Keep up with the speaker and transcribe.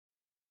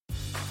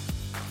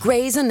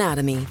Grey's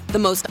Anatomy, the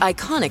most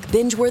iconic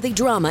binge-worthy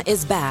drama,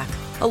 is back,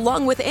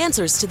 along with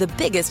answers to the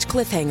biggest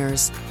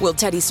cliffhangers. Will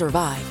Teddy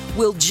survive?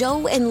 Will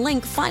Joe and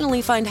Link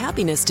finally find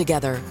happiness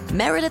together?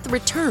 Meredith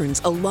returns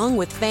along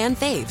with fan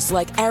faves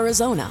like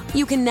Arizona.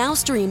 You can now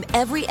stream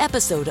every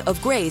episode of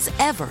Grey's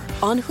ever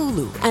on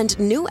Hulu, and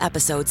new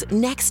episodes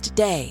next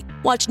day.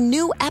 Watch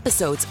new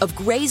episodes of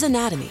Grey's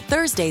Anatomy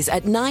Thursdays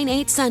at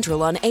 9/8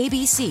 Central on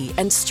ABC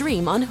and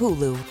stream on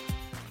Hulu.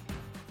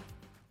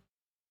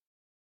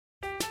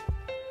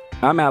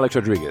 I'm Alex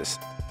Rodriguez.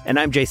 And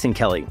I'm Jason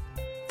Kelly.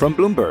 From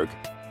Bloomberg,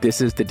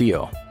 this is The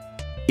Deal.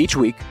 Each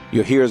week,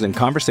 you'll hear us in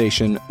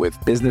conversation with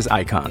business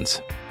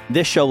icons.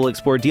 This show will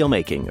explore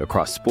deal-making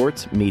across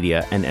sports,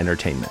 media, and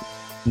entertainment.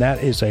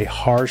 That is a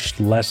harsh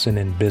lesson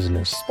in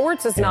business.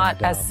 Sports is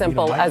not as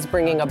simple as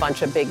bringing a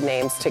bunch of big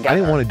names together. I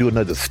didn't want to do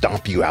another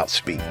stomp you out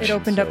speech. It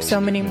opened up so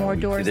many more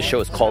doors. The show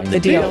is called The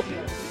Deal.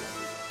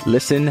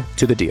 Listen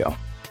to The Deal.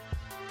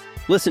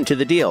 Listen to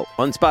The Deal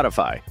on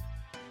Spotify.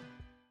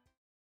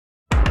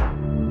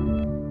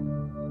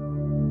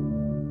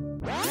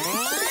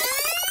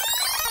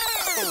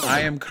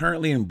 I am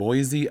currently in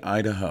Boise,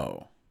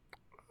 Idaho.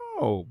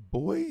 Oh,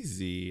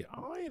 Boise,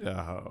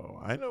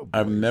 Idaho. I know Boise.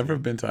 I've never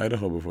been to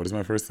Idaho before. This is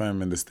my first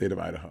time in the state of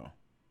Idaho.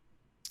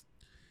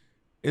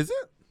 Is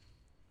it?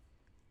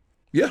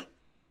 Yeah.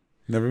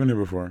 Never been here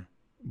before.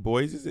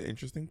 Boise is an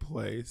interesting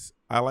place.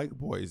 I like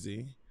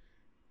Boise.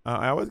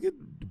 I always get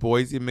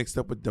Boise mixed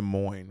up with Des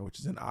Moines, which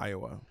is in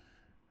Iowa.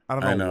 I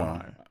don't know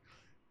why.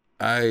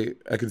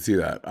 I can see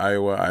that.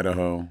 Iowa,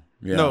 Idaho.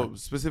 Yeah. No,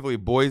 specifically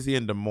Boise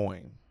and Des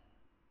Moines.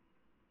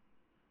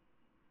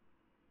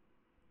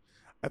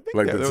 I think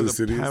like that there was a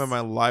cities? time in my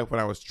life when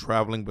I was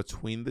traveling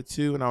between the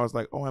two, and I was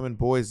like, "Oh, I'm in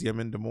Boise. I'm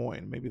in Des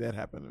Moines." Maybe that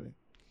happened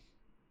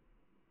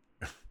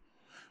to me.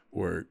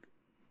 Work.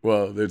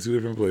 Well, they're two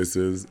different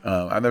places.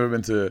 I've never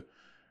been to.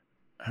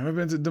 Have I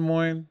been to Des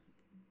Moines?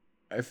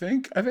 I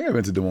think I've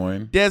been to Des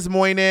Moines. Des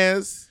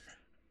Moines.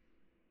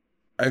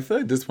 I feel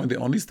like at this point, the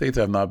only states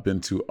I've not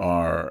been to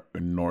are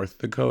North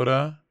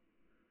Dakota,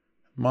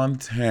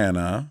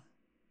 Montana,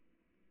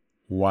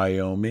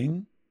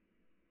 Wyoming.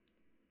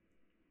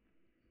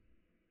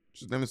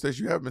 Just name the states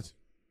you have been to.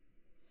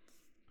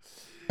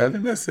 I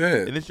think that's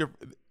it. And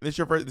this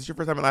your first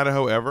time in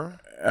Idaho ever?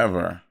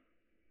 Ever.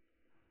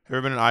 Have you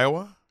ever been in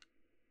Iowa?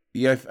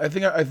 Yeah, I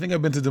think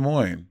I've been to Des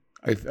Moines.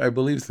 I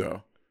believe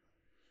so.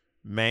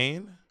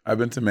 Maine? I've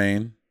been to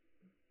Maine.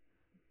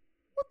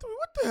 What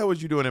the hell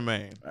was you doing in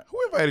Maine?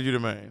 Who invited you to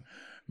Maine?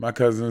 My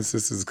cousin's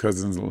sister's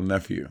cousin's little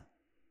nephew,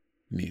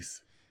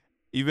 niece.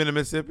 You been to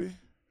Mississippi?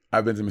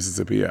 I've been to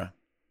Mississippi, yeah.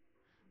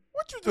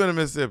 What you doing in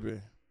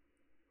Mississippi?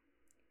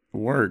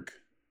 Work.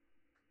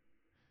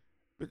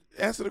 But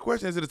answer the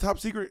question. Is it a top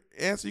secret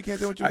answer? You can't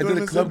tell what you're I doing did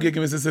in a club Mississippi? gig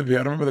in Mississippi. I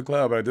don't remember the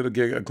club, but I did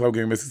a club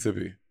gig in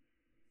Mississippi.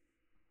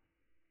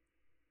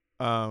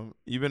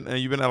 You been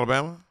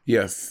Alabama?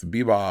 Yes,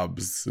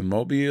 Bebop's in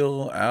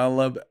Mobile,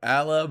 Alabama.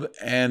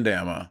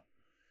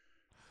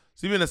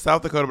 So you've been to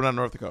South Dakota, but not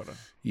North Dakota.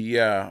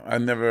 Yeah,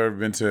 I've never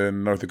been to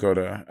North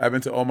Dakota. I've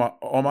been to Omaha.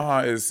 Omaha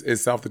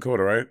is South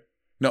Dakota, right?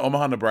 No,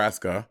 Omaha,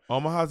 Nebraska.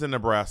 Omaha's in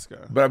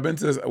Nebraska. But I've been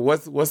to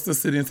what's the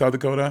city in South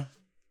Dakota?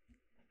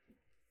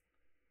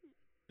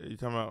 You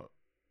talking about?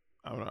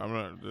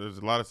 There's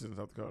a lot of cities in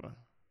South Dakota.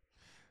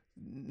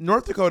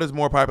 North Dakota is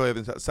more popular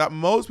than South.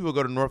 Most people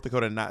go to North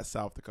Dakota, not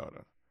South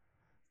Dakota.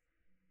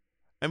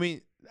 I mean,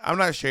 I'm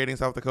not shading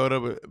South Dakota,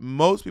 but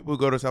most people who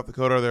go to South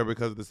Dakota are there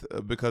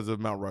because of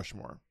Mount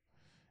Rushmore.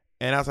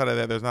 And outside of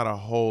that, there's not a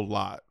whole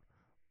lot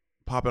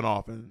popping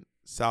off in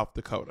South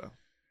Dakota.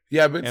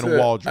 Yeah, I've been to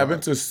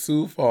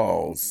Sioux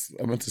Falls.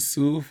 I've been to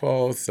Sioux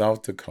Falls,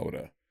 South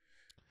Dakota.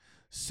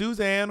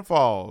 Suzanne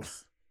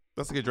Falls.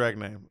 That's a good drag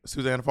name.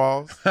 Suzanne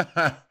Falls. You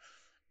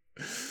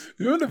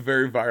remember the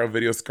very viral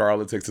video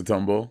Scarlett Takes a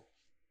Tumble?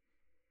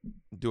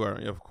 Do I?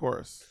 Of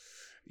course.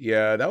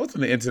 Yeah, that was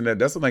on the internet.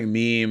 That's when like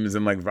memes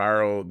and like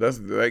viral.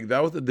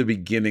 That was at the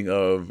beginning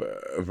of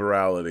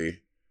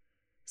virality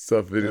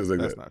stuff. Videos like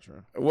that. That's not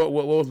true. What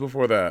was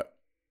before that?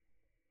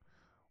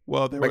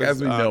 Well, there like was,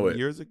 as we know it.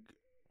 Years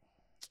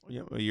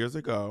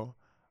ago,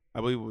 I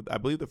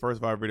believe the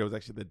first viral video was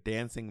actually the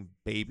dancing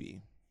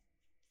baby.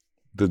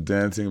 The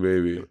dancing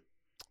baby.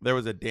 There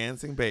was a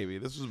dancing baby.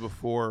 This was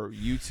before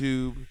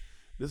YouTube.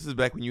 This is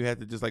back when you had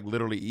to just like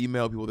literally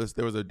email people.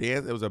 There was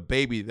a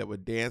baby that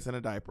would dance in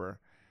a diaper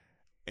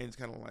and just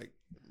kind of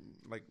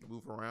like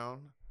move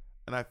around.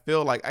 And I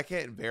feel like I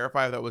can't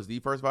verify if that was the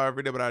first viral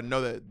video, but I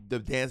know that the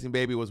dancing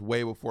baby was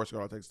way before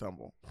Scarlett Takes a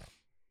Tumble.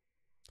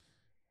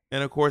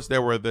 And of course,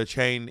 there were the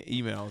chain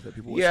emails that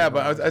people would Yeah,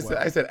 but I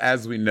said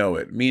as we know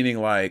it, meaning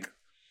like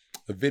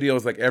the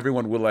videos, like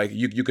everyone would like,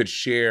 you could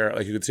share,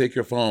 like you could take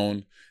your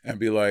phone and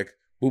be like,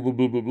 boop, boop,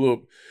 boop, boop,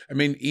 boop. I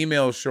mean,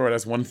 email, sure,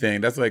 that's one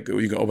thing. That's like,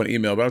 you can open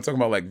email, but I'm talking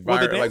about like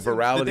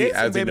virality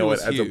as we know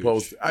it, as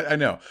opposed to, I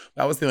know.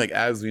 I was saying like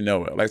as we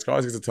know it. Like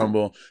Scarlett Takes a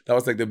Tumble, that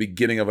was like the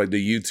beginning of like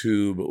the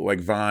YouTube, like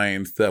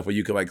Vine stuff where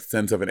you could like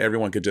send stuff and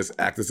everyone could just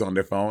access it on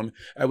their phone.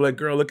 I'd be like,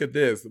 girl, look at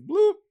this.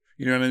 Bloop.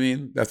 You know what I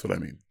mean? That's what I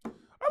mean.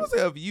 I would say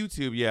of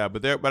YouTube, yeah,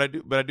 but I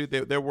do.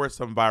 There were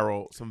some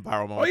viral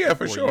moments. Oh yeah,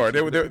 for sure.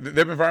 There've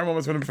been viral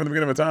moments from the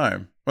beginning of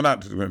time. Well,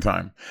 not the beginning of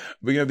time,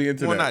 beginning of the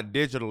internet. Well, not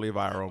digitally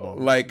viral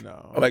moments.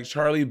 Like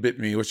Charlie Bit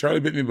Me. Was Charlie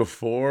Bit Me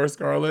before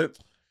Scarlett?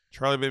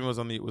 Charlie Bit Me was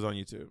on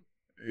YouTube.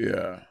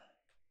 Yeah.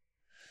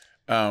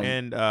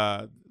 And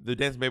the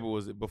Dancing Baby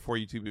was before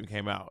YouTube even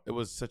came out. It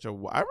was such a.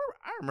 I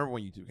remember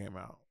when YouTube came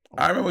out.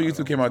 I remember when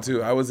YouTube came out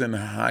too. I was in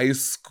high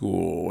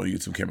school when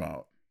YouTube came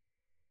out.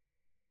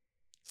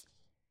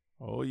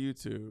 Oh,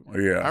 YouTube.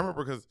 Yeah. I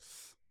remember because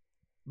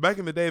back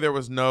in the day there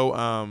was no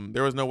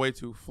way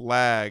to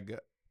flag.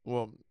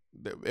 Well,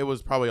 it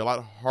was probably a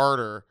lot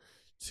harder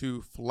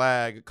to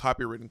flag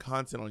copywritten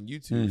content on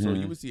YouTube. Mm-hmm. So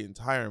you would see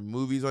entire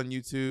movies on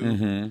YouTube,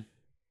 Mm-hmm.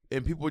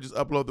 and people would just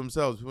upload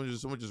themselves.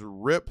 Someone just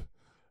rip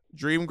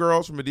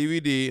Dreamgirls from a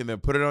DVD and then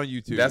put it on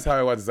YouTube. That's how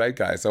I watched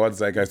Zeitgeist. I watched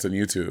Zeitgeist on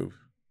YouTube.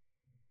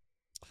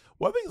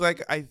 Well, I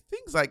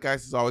think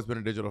Zeitgeist has always been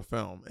a digital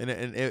film, and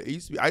it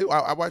used to be.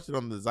 I watched it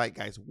on the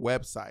Zeitgeist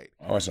website.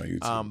 I watched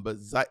it on YouTube. But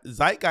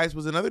Zeitgeist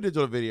was another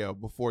digital video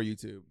before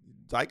YouTube.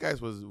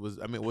 Zeitgeist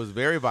was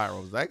very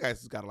viral.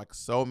 Zeitgeist has got like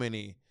so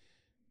many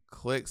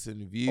clicks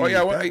and views. Oh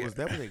yeah,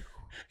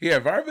 yeah,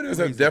 viral videos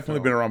have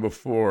definitely been around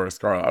before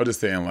Scarlett. I was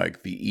just saying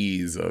like the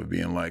ease of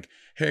being like,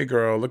 "Hey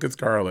girl, look at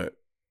Scarlett."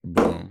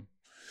 Boom.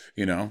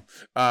 You know?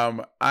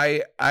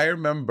 I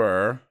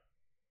remember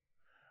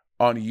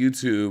on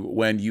YouTube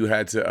when you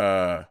had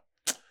to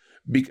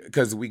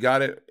because we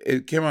got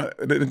it came out,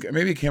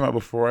 maybe it came out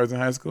before I was in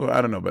high school,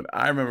 I don't know, but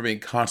I remember being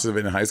conscious of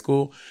it in high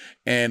school,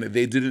 and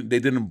they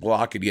didn't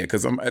block it yet,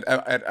 because I'm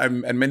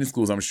at many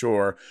schools, I'm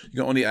sure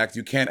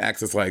you can't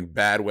access like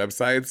bad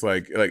websites,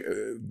 like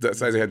the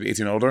sites that had to be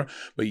 18 and older,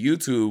 but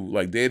YouTube,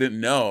 like they didn't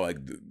know, like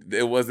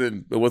it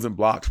wasn't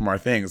blocked from our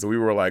thing, so we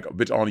were like a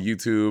bitch on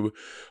YouTube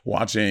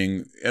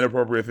watching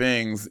inappropriate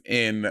things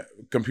in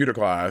computer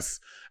class.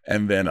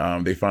 And then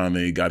they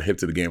finally got hip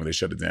to the game and they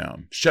shut it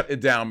down. Shut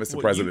it down, Mr.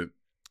 President.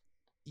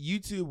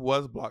 YouTube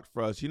was blocked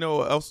for us. You know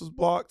what else was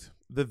blocked?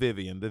 The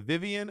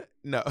Vivian,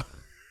 no.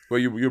 Well,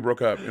 you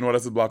broke up. And what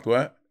else is blocked?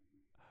 What?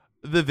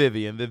 The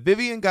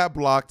Vivian got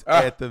blocked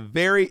at the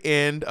very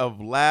end of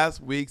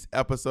last week's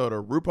episode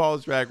of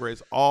RuPaul's Drag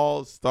Race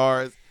All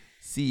Stars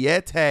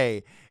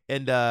 7.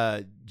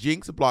 And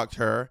Jinx blocked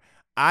her.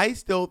 I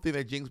still think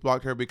that Jinx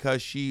blocked her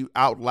because she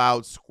out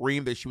loud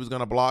screamed that she was going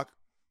to block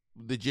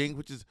the Jinx,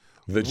 which is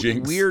the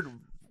Jinx.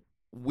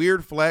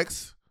 Weird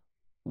flex.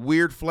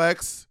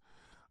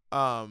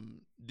 Do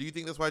you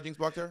think that's why Jinx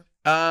blocked her?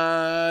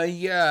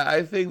 Yeah,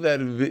 I think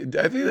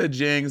that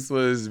Jinx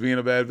was being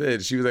a bad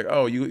bitch. She was like,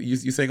 "Oh, you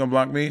saying gonna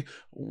block me?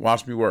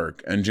 Watch me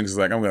work." And Jinx was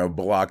like, "I'm gonna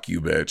block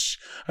you, bitch."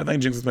 I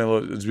think Jinx was playing a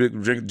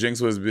little.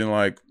 Jinx was being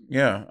like,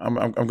 "Yeah, I'm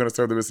gonna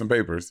serve them with some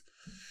papers."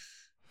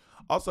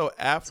 Also,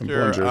 after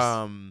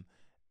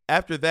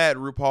that,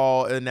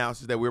 RuPaul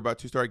announces that we're about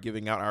to start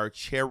giving out our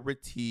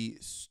charity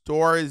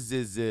stores.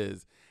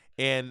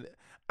 And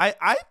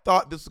I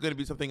thought this was going to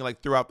be something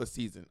like throughout the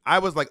season. I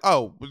was like,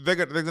 oh, there's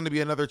going to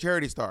be another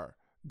charity star.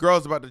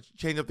 Girls about to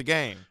change up the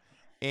game.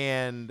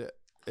 And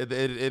it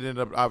ended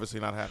up obviously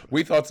not happening.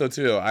 We thought so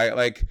too.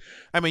 I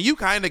mean, you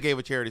kind of gave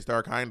a charity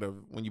star, kind of,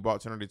 when you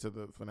brought Trinity to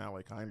the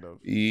finale, kind of.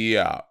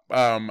 Yeah.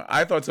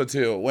 I thought so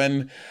too.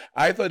 When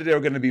I thought there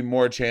were going to be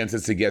more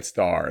chances to get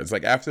stars.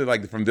 Like after,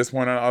 like from this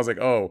point on, I was like,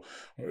 oh,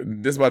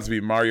 this is about to be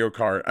Mario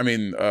Party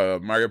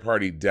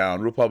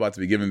down. RuPaul about to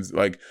be giving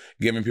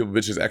people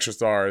bitches extra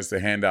stars to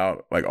hand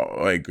out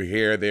like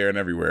here, there, and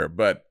everywhere.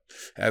 But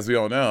as we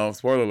all know,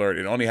 spoiler alert,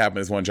 it only happened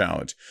as one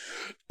challenge.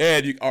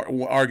 And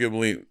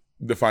arguably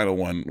the final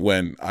one,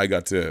 when I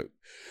got to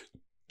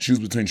choose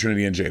between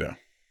Trinity and Jada.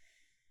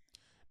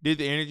 Did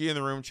the energy in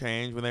the room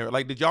change when they were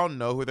like? Did y'all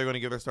know who they're going to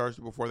give their stars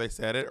to before they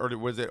said it, or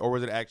was it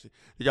actually?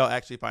 Did y'all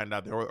actually find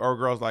out? Or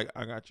girls like,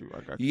 I got you.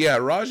 Yeah,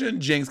 Raja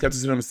and Jinx kept it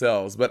to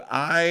themselves, but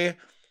I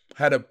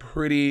had a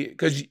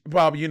because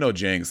Bob, you know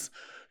Jinx.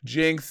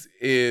 Jinx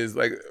is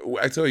like,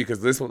 I told you,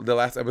 because the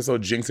last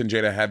episode, Jinx and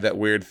Jada had that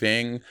weird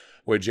thing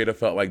where Jada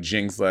felt like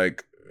Jinx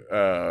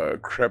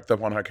crept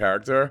up on her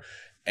character,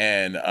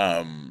 and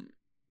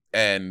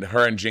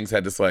her and Jinx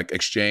had this like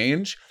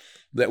exchange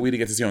that we didn't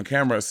get to see on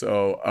camera.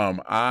 So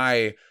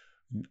I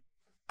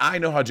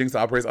know how Jinx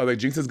operates. I was like,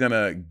 Jinx is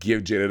gonna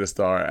give Jada the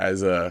star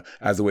as a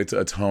way to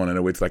atone and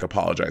a way to like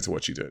apologize for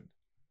what she did.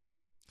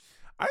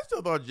 I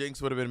still thought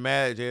Jinx would have been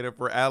mad at Jada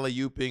for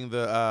alley-ooping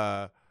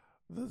the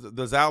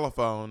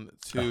xylophone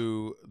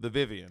to the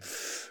Vivian.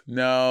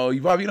 No,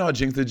 you know how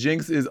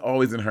Jinx is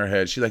always in her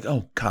head. She's like,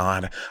 oh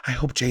God, I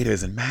hope Jada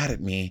isn't mad at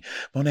me.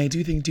 Monet, do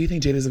you think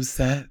Jada's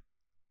upset?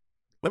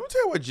 Let me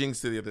tell you what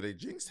Jinx did the other day.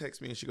 Jinx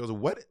texted me and she goes,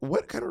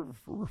 what kind of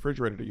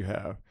refrigerator do you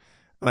have?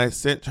 And I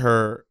sent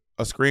her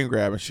a screen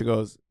grab and she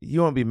goes,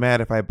 you won't be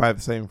mad if I buy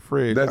the same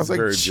fridge. That's I was like,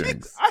 very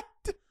Jinx.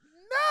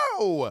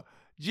 No,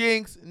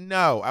 Jinx,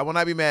 no. I will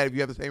not be mad if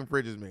you have the same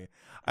fridge as me.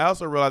 I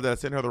also realized that I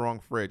sent her the wrong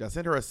fridge. I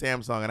sent her a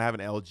Samsung and I have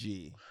an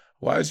LG.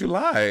 Why did you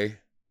lie?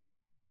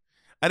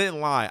 I didn't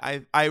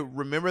lie. I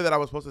remember that I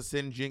was supposed to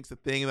send Jinx a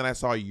thing, and then I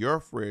saw your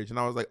fridge and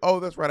I was like,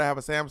 oh, that's right, I have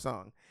a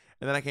Samsung.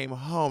 And then I came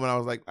home and I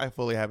was like, I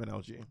fully have an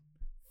LG.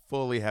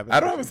 Fully have an I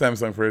LG. don't have a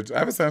Samsung fridge. I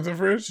have a Samsung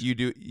fridge. You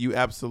do. You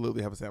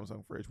absolutely have a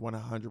Samsung fridge.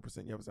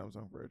 100% you have a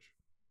Samsung fridge.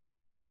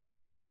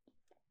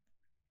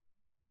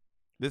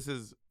 This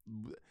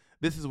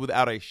is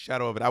without a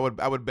shadow of it. I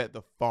would bet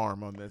the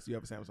farm on this. You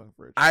have a Samsung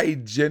fridge. I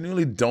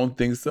genuinely don't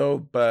think so,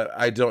 but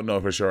I don't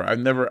know for sure. I've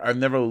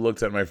never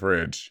looked at my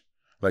fridge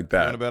like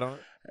that. You want to bet on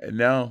it?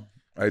 No,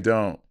 I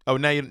don't. Oh,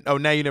 now you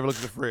never looked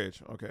at the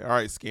fridge. Okay, all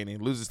right, skinny.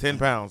 Loses 10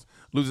 pounds.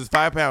 Loses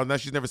 5 pounds. Now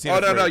she's never seen.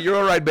 No, you're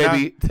all right,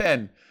 baby.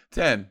 10.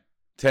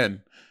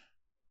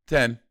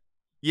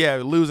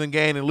 Yeah, losing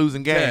gain and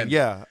losing gain. 10.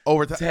 Yeah,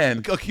 over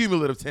time. 10. A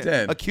cumulative 10.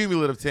 10. A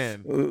cumulative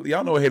 10.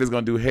 Y'all know what haters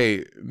gonna do.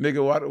 Hate,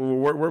 nigga. What?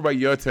 Worry about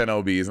your 10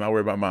 LBs, and I'll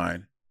worry about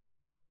mine.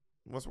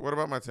 What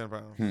about my 10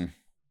 pounds?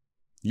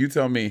 You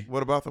tell me.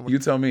 What about them? You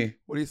tell me.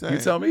 What are you saying? You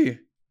tell me.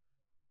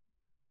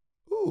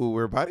 Ooh,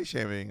 we're body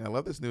shaming. I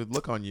love this new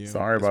look on you.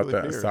 Sorry It's about really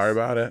that. fierce. Sorry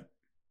about it.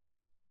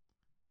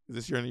 Is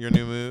this your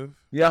new move?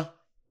 Yeah.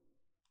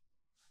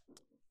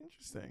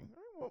 Interesting.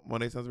 Well,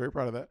 Monet sounds very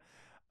proud of that.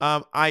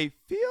 I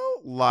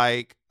feel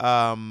like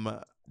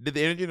did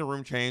the energy in the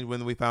room change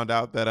when we found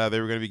out that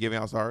they were going to be giving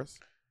out stars?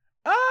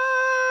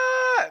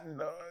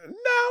 No.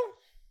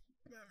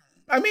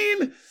 I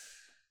mean,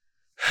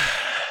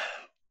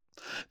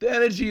 the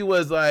energy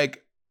was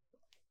like,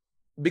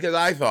 because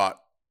I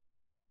thought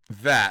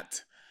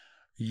that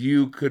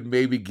you could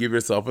maybe give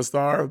yourself a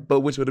star, but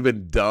which would have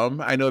been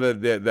dumb. I know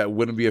that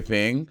wouldn't be a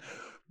thing,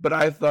 but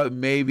I thought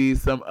maybe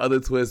some other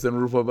twist and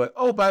RuPaul would be like,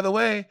 oh, by the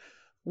way,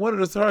 one of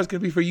the stars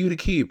could be for you to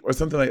keep or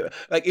something like that.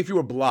 Like if you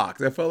were blocked.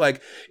 I felt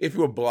like if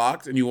you were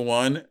blocked and you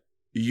won,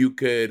 you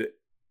could,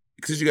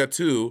 because you got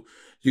 2,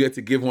 you get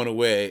to give one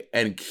away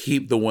and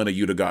keep the one that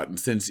you'd have gotten,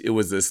 since it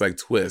was this like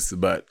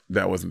twist, but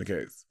that wasn't the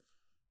case.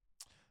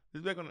 This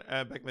is back in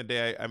the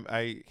day,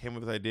 I came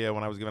with this idea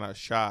when I was giving out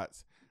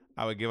shots.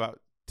 I would give out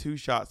 2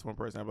 shots to one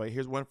person. I'd be like,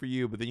 here's one for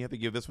you, but then you have to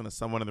give this one to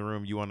someone in the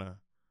room you want to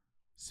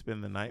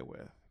spend the night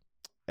with.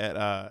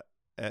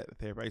 At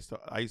therapy,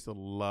 I used to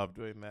love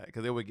doing that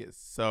because it would get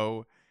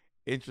so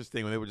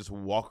interesting when they would just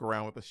walk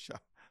around with a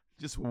shot.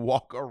 Just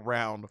walk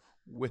around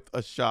with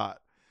a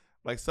shot.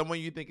 Like someone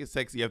you think is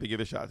sexy, you have to give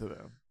a shot to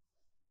them.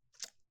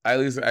 At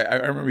least I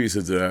remember you used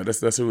to do that.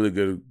 That's a really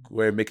good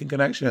way of making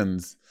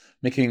connections.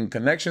 Making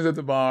connections at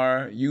the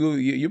bar.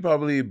 You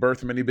probably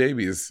birthed many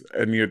babies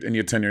in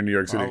your tenure in New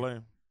York City.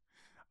 Probably.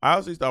 I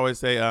also used to always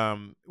say,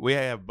 we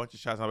have a bunch of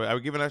shots. I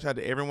would give a shot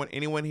to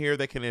anyone here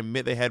that can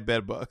admit they had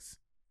bed bugs.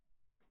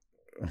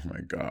 Oh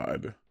my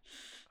God.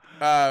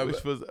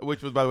 Which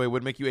was, by the way,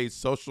 would make you a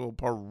social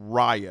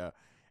pariah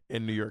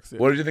in New York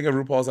City. What did you think of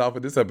RuPaul's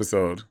outfit this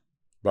episode,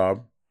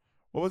 Bob?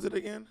 What was it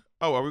again?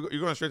 Oh, you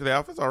going straight to the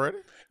outfits already?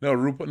 No,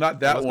 RuPaul, not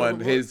that one.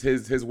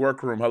 His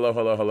workroom.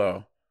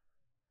 Hello.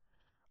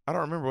 I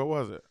don't remember. What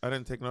was it? I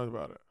didn't take notes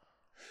about it.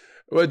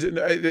 Well,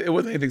 it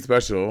wasn't anything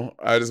special.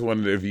 I just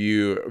wondered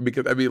if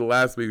because I mean,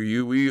 last week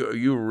you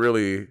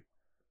really.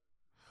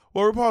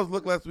 Well, RuPaul's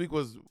look last week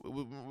was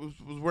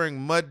wearing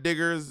mud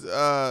diggers,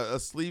 a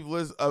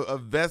sleeveless, a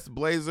vest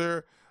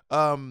blazer,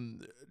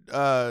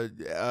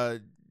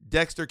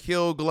 Dexter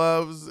Kill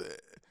gloves.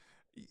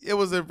 It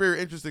was a very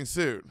interesting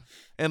suit,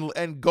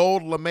 and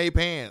gold lame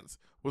pants.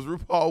 Was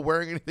RuPaul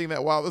wearing anything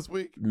that wild this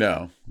week?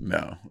 No.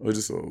 It was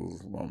just a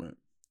moment.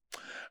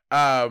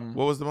 What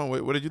was the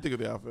moment? What did you think of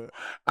the outfit?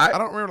 I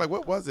don't remember. Like,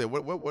 what was it?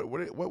 What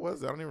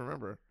was it? I don't even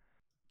remember.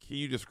 Can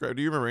you describe?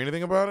 Do you remember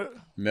anything about it?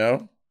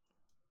 No.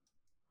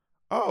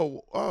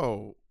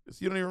 Oh, so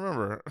you don't even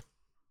remember.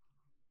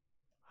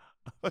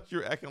 I thought you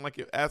were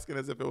asking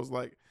as if it was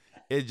like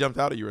it jumped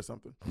out at you or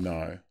something.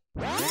 No.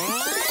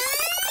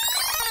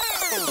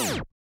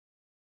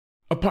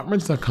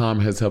 Apartments.com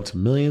has helped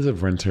millions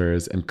of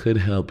renters and could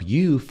help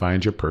you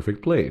find your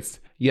perfect place.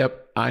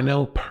 Yep, I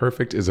know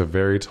perfect is a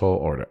very tall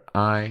order.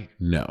 I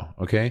know,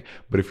 okay?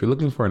 But if you're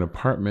looking for an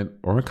apartment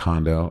or a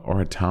condo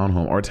or a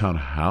townhome or a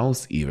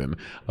townhouse even,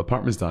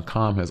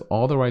 Apartments.com has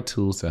all the right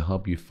tools to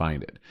help you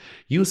find it.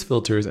 Use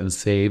filters and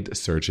saved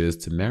searches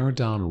to narrow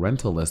down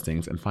rental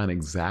listings and find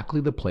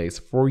exactly the place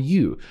for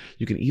you.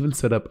 You can even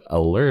set up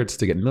alerts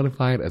to get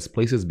notified as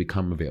places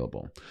become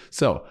available.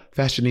 So,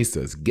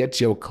 fashionistas, get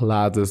your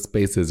closet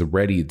spaces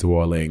ready,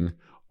 darling.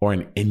 Or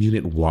an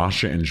in-unit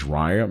washer and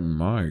dryer.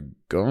 My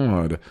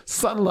God.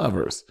 Sun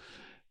lovers.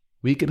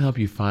 We can help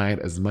you find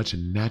as much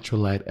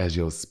natural light as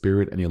your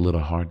spirit and your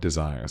little heart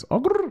desires.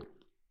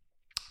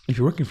 If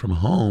you're working from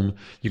home,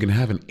 you can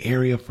have an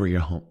area for your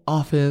home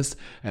office,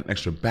 an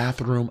extra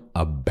bathroom,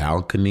 a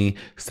balcony,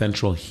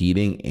 central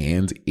heating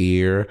and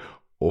air,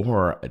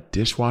 or a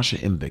dishwasher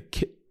in the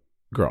kitchen.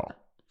 Girl,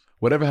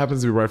 whatever happens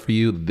to be right for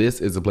you,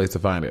 this is the place to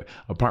find it.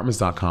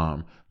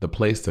 Apartments.com, the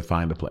place to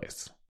find a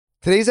place.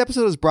 Today's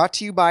episode is brought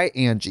to you by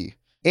Angie.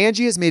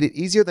 Angie has made it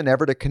easier than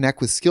ever to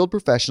connect with skilled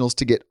professionals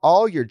to get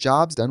all your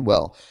jobs done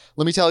well.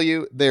 Let me tell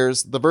you,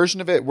 there's the version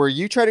of it where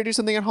you try to do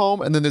something at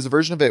home, and then there's a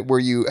version of it where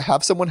you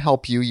have someone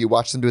help you, you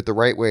watch them do it the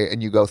right way,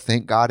 and you go,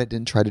 thank God I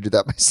didn't try to do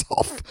that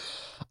myself.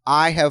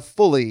 I have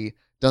fully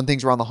done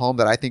things around the home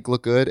that I think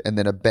look good, and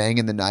then a bang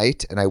in the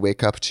night, and I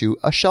wake up to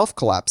a shelf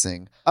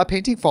collapsing, a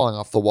painting falling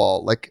off the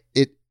wall. Like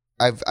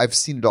I've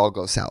seen it all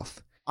go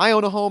south. I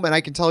own a home, and I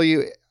can tell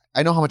you,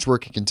 I know how much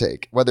work it can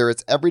take. Whether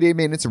it's everyday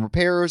maintenance and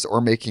repairs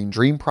or making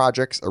dream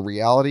projects a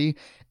reality,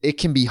 it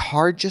can be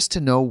hard just to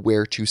know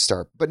where to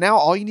start. But now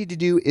all you need to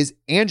do is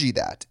Angie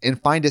that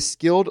and find a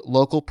skilled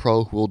local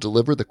pro who will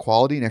deliver the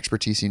quality and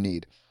expertise you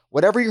need.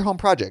 Whatever your home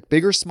project,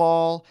 big or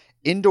small,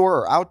 indoor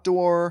or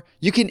outdoor,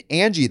 you can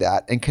Angie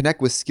that and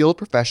connect with skilled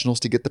professionals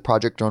to get the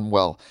project done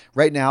well.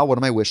 Right now, one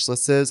of my wish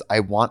lists is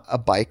I want a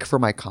bike for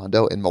my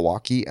condo in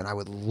Milwaukee, and I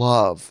would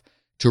love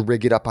to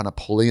rig it up on a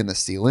pulley in the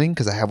ceiling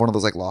because I have one of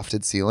those like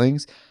lofted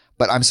ceilings,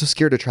 but I'm so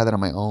scared to try that on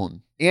my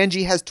own.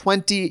 Angie has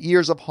 20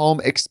 years of home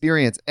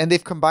experience, and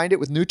they've combined it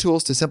with new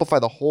tools to simplify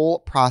the whole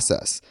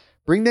process.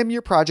 Bring them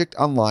your project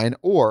online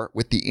or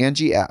with the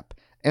Angie app.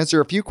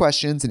 Answer a few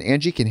questions and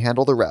Angie can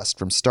handle the rest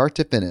from start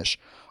to finish,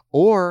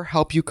 or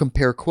help you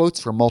compare quotes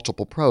from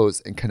multiple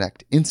pros and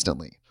connect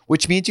instantly,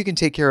 which means you can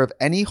take care of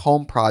any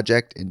home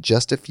project in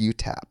just a few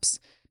taps.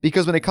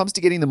 Because when it comes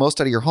to getting the most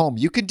out of your home,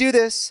 you can do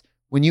this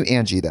when you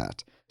Angie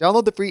that.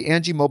 Download the free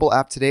Angie mobile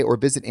app today or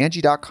visit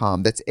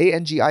Angie.com. That's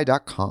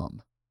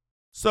ANGI.com.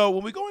 So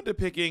when we go into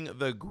picking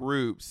the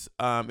groups,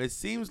 it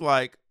seems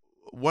like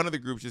one of the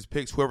groups just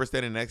picks whoever's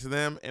standing next to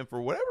them. And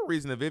for whatever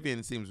reason,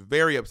 Vivian seems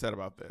very upset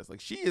about this. Like,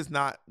 she is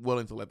not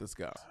willing to let this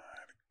go.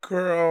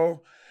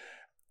 Girl,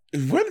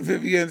 when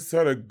Vivian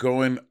started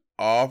going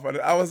off,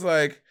 I was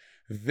like,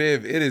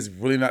 Viv, it is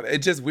really not. It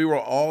just, we were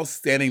all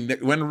standing,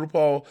 when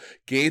RuPaul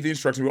gave the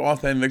instruction, we were all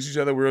standing next to each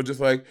other. We were just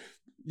like,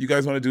 you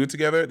guys want to do it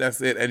together? That's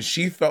it. And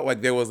she felt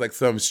like there was like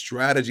some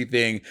strategy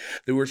thing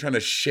that we were trying to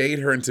shade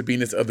her into being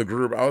this other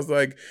group. I was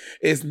like,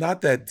 it's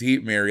not that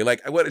deep, Mary.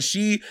 Like, what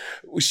she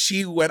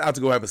went out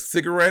to go have a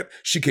cigarette.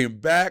 She came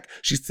back.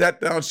 She sat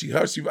down. She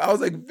hushed you. I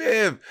was like,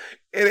 Viv,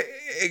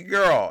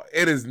 girl,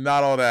 it is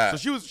not all that.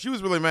 So she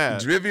was really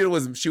mad. Vivian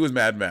was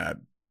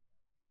mad.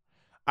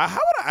 How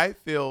would I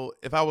feel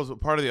if I was a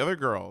part of the other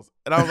girls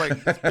and I was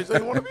like, this bitch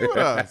doesn't want to be with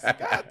us?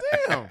 God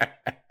damn.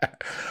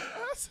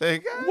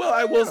 Well,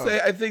 I will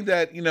say, I think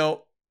that,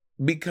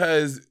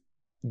 because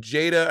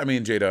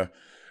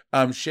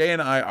Jada, Shay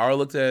and I are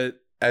looked at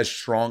as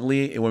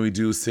strongly when we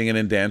do singing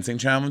and dancing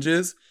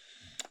challenges.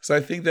 So I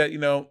think that,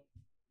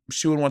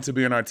 she would want to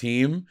be on our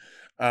team.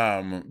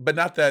 But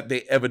not that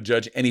they ever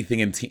judge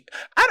anything in team.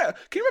 Can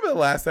you remember the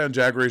last time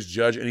Drag Race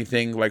judged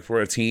anything like for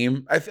a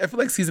team? I feel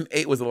like season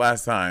 8 was the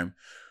last time.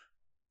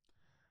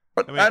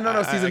 But I don't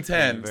know, season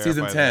 10.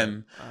 Season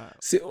 10.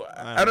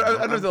 I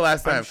don't know the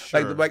last time.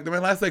 Sure. Like my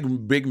last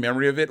big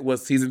memory of it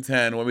was season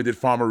 10 when we did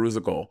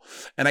Pharmarusical.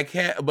 And I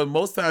can't, but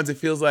most times it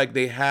feels like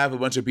they have a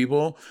bunch of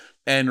people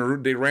and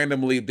they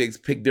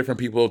pick different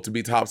people to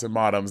be tops and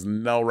bottoms,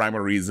 no rhyme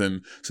or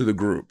reason to the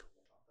group.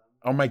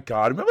 Oh my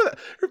God. Remember that?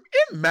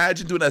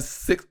 Imagine doing that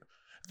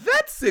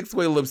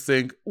 6-way lip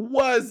sync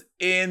was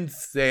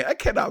insane. I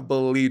cannot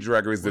believe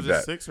Drag Race did that.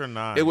 Was it 6 or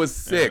 9? It was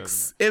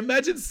 6. Yeah,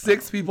 Imagine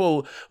 6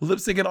 people lip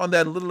syncing on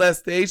that little ass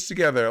stage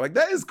together. Like,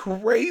 that is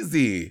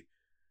crazy.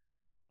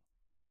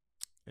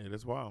 It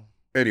is wild.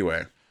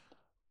 Anyway.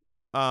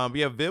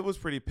 Yeah, Viv was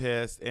pretty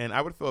pissed, and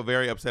I would feel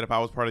very upset if I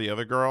was part of the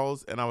other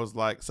girls. And I was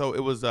like, so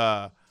it was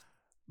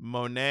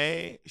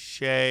Monet,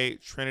 Shay,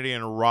 Trinity,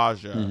 and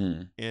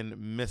Raja in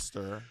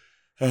Mr.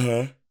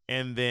 Uh-huh.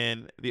 And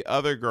then the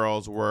other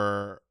girls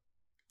were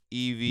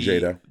Evie,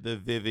 Jada, the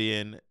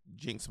Vivian,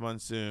 Jinx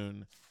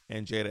Monsoon,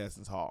 and Jada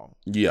Essence Hall.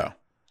 Yeah.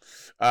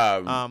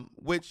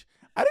 Which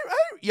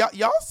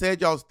y'all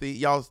said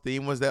y'all's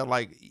theme was that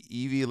like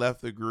Evie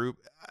left the group.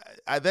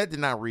 That did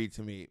not read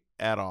to me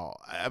at all.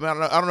 I mean,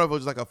 I don't know if it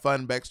was like a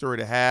fun backstory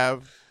to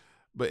have,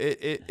 but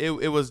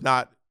it was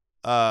not.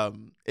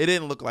 It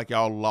didn't look like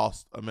y'all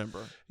lost a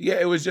member. Yeah,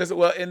 it was just,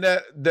 well, in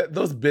that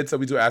those bits that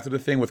we do after the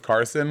thing with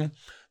Carson,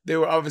 they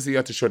were obviously, you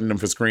had to shorten them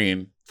for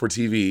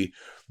TV,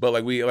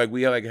 but you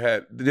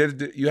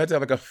had to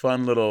have like a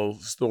fun little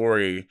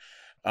story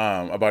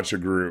about your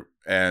group,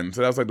 and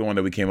so that was like the one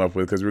that we came up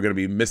with because we were gonna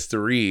be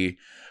Mystery,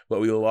 but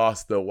we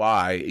lost the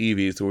Y,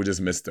 Evie, so we're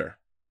just Mister.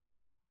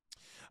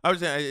 I was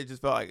saying, it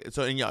just felt like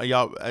so. And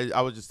y'all,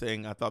 I was just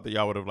saying, I thought that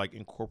y'all would have like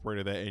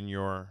incorporated that in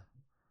your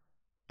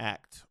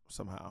act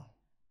somehow.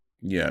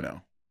 Yeah,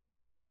 no.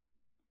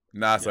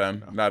 Nah,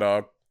 son, no. Not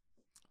dog.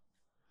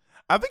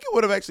 I think it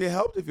would have actually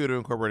helped if you would have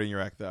incorporated in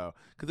your act, though,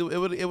 because it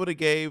would have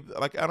gave,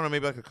 like, I don't know,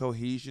 maybe like a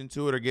cohesion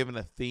to it or given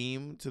a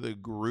theme to the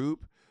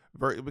group,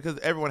 because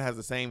everyone has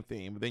the same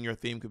theme, but then your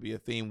theme could be a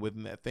theme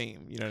within that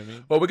theme. You know what I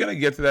mean? Well, we're gonna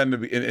get to that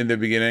in the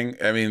beginning.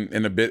 I mean,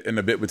 in a bit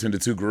between the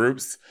two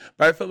groups,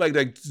 but I feel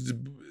like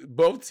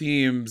both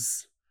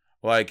teams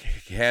like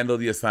handle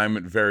the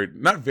assignment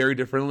not very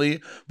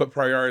differently, but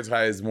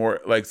prioritize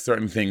more like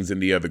certain things in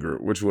the other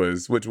group, which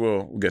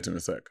we'll get to in a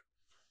sec.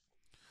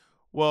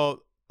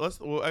 Well, I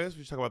guess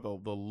we should talk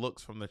about the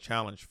looks from the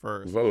challenge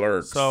first. The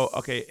looks. So,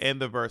 okay, and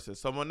the verses.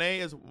 So Monet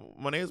is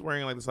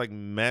wearing like this like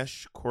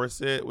mesh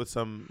corset with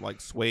some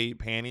like suede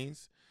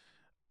panties.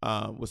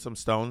 with some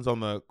stones on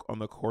the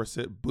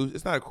corset. Boost.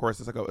 It's not a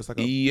corset. It's like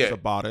a it's a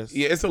bodice.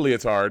 Yeah, it's a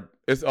leotard.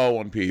 It's all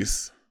one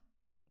piece.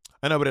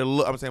 I know, but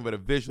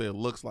visually it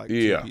looks like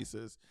two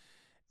pieces.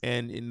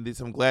 And in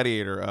some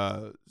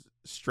gladiator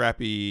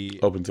strappy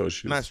open toe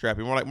shoes. Not strappy,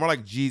 more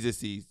like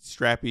Jesus-y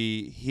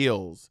strappy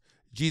heels.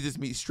 Jesus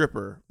meets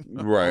stripper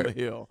right on the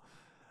heel.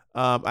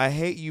 I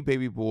hate you,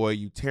 baby boy.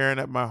 You tearing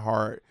up my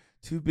heart.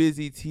 Too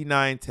busy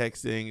T9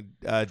 texting.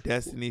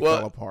 Destiny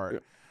fell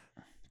apart.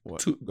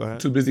 What? Go ahead.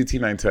 Too busy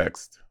T9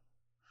 text.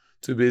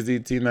 Too busy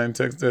T9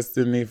 text.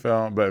 Destiny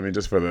fell. But I mean,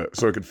 just so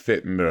it could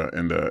fit in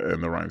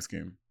the rhyme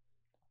scheme.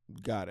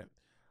 Got it.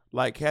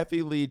 Like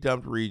Kathy Lee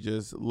dumped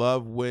Regis.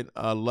 Love went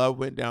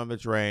down the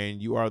drain.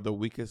 You are the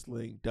weakest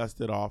link.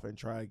 Dust it off and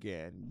try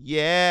again.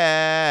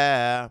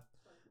 Yeah.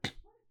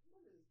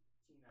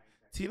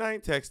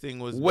 T9 texting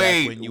was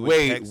back when you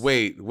would text.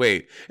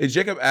 Wait. Is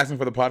Jacob asking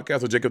for the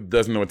podcast, or Jacob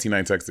doesn't know what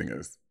T9 texting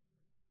is?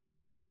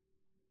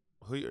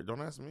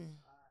 Don't ask me.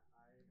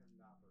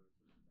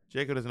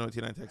 Jacob doesn't know what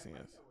T9 texting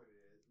is.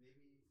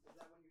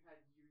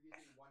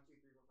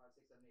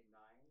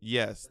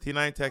 Yes,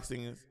 T9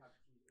 texting is.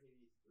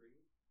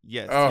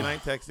 Yes, T9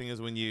 texting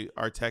is when you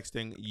are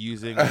texting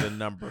using the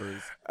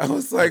numbers. I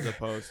was like, as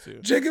opposed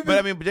to Jacob.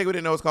 But Jacob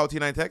didn't know it's called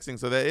T9 texting,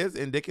 so that is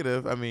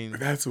indicative. I mean,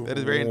 that is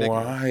very indicative.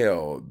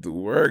 Wild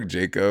work,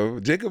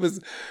 Jacob. Jacob's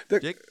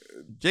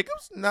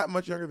not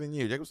much younger than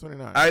you. Jacob's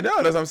 29. I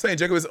know. That's what I'm saying.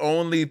 Jacob is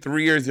only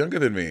 3 years younger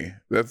than me.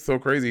 That's so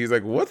crazy. He's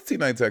like, what's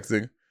T9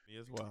 texting? Me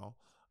as well.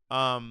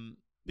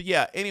 But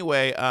yeah.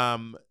 Anyway,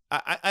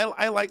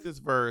 I like this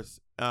verse,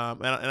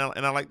 and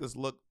I like this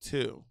look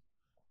too.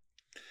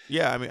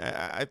 Yeah, I mean,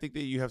 I think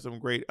that you have some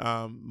great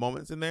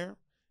moments in there,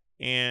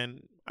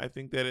 and I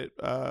think that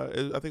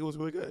I think it was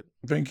really good.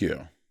 Thank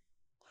you.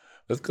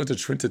 Let's go to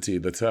Trinity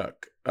the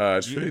Tuck.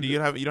 You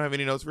don't have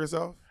any notes for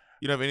yourself?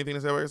 You don't have anything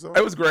to say about yourself?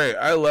 It was great.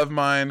 I love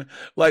mine.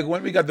 Like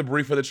when we got the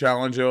brief for the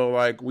challenge,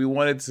 like we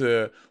wanted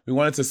to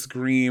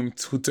scream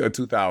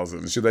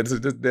 2000.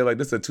 They're like,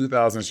 this is a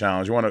 2000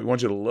 challenge. We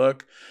want you to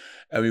look,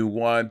 and we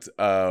want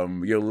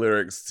your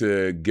lyrics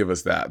to give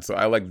us that. So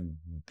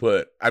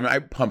I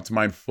pumped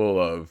mine full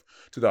of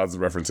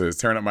 2000 references.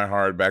 Tearing Up My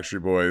Heart,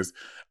 Backstreet Boys,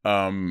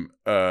 T9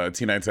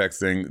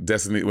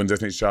 texting, when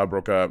Destiny's Child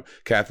broke up,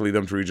 Kathy Lee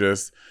dumped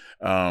Regis,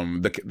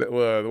 what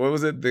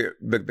was it?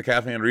 The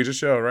Kathy and Regis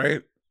show,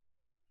 right?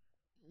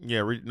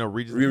 Yeah,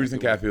 Regis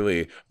and Kathy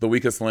Lee. The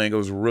Weakest Link, it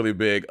was really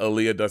big.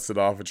 Aaliyah dusted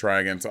off and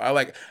Try Again. So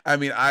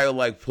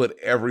I put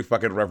every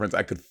fucking reference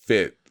I could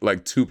fit,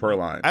 like 2 per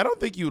line. I don't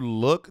think you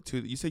look too.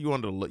 You said you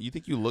wanted to look. You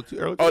think you look too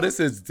early? Oh,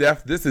 this is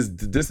Destiny's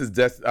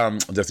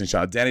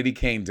Child. Danity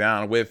came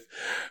down with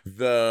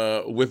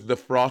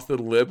the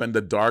frosted lip and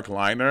the dark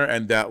liner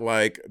and that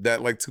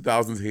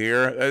 2000s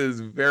hair. That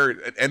is very,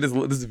 and this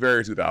is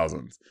very 2000s.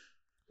 Let me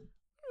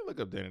look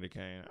up Danity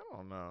Kane. I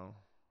don't know.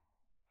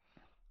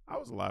 I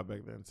was alive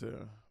back then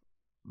too.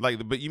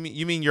 But you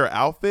mean your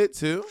outfit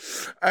too?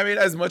 I mean,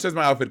 as much as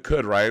my outfit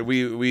could, right?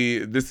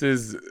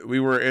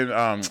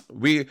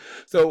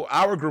 So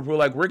our group, we're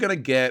like, we're gonna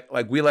get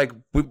we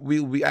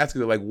asked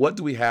you what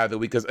do we have that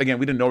because again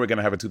we didn't know we are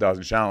gonna have a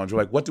 2000 challenge. We're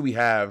like, what do we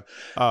have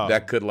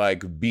that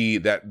could be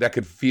that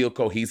could feel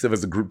cohesive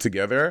as a group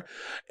together,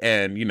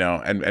 and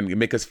and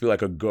make us feel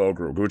like a girl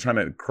group. We were trying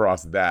to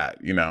cross that,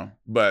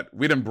 but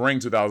we didn't bring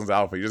 2000s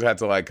outfit. You just had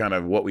to kind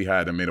of what we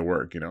had and made it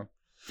work,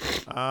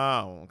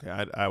 Oh, okay.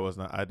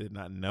 I did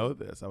not know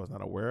this. I was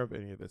not aware of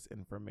any of this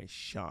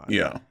information.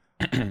 Yeah.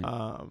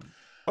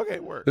 Okay,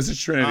 work. This is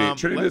Trinity.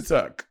 Trinity the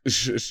Tuck.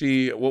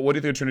 What do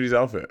you think of Trinity's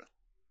outfit?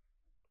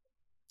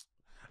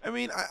 I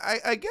mean,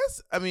 I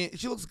guess. I mean,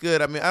 she looks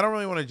good. I mean, I don't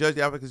really want to judge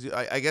the outfit because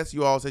I guess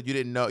you all said you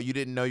didn't know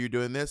you're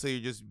doing this, so you're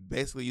just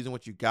basically using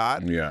what you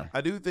got. Yeah. I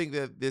do think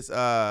that this.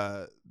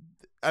 I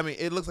mean,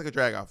 it looks like a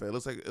drag outfit. It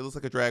looks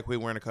like a drag queen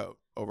wearing a coat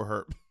over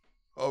her.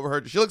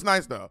 She looks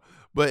nice though,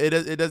 but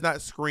it does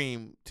not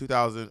scream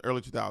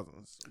early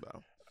 2000s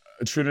though.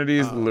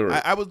 Trinity's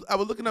lyrics. I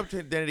was looking up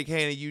to Danity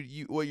Kane, and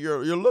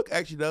your look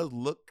actually does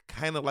look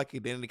kind of like a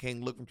Danity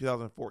Kane look from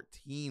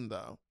 2014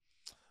 though.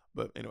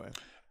 But anyway,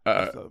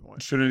 that's the other point.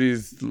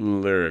 Trinity's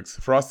lyrics.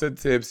 Frosted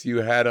tips,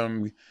 you had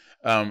them.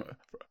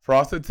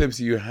 Frosted tips,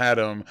 you had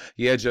them.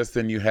 Yeah,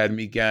 Justin, you had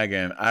me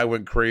gagging. I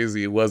went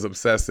crazy, was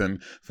obsessing,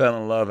 fell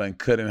in love and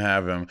couldn't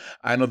have him.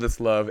 I know this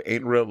love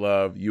ain't real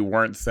love. You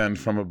weren't sent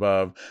from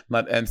above,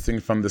 not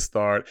instinct from the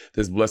start.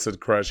 This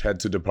blessed crush had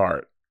to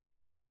depart.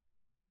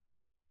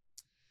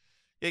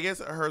 Yeah, I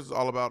guess hers is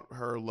all about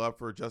her love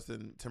for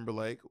Justin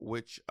Timberlake,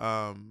 which,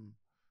 yeah,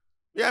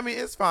 I mean,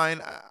 it's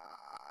fine.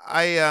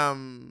 I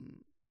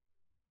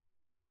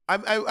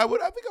think I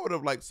would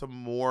have liked some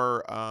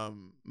more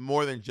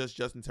than just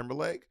Justin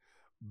Timberlake,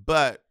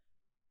 but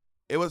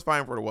it was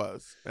fine for what it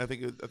was. And I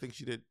think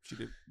she did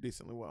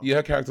decently well. Yeah,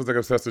 her character was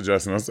obsessed with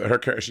Justin.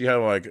 She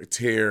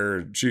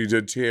had she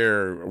did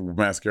tear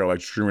mascara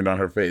streaming down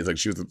her face,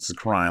 she was just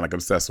crying,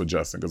 obsessed with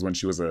Justin. Because when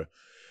she was a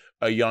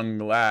young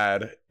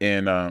lad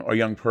a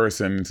young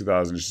person in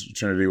 2000,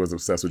 Trinity was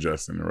obsessed with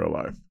Justin in real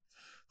life.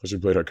 So she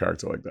played her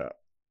character like that.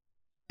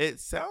 It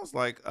sounds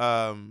like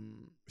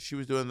she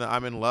was doing the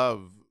I'm in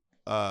love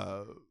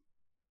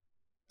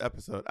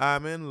episode.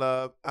 I'm in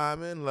love,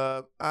 I'm in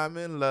love, I'm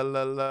in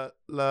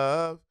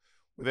love.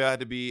 Where they had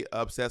to be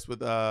obsessed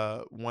with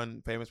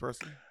one famous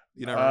person.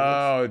 You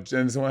know?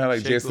 And someone had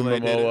like Jason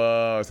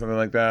Momoa or something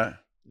like that.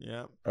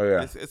 Yeah. Oh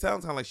yeah. It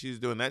sounds kind of like she's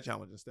doing that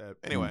challenge instead.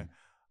 Anyway,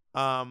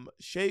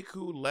 Shea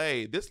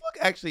Coulee. This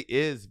look actually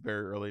is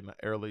very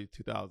early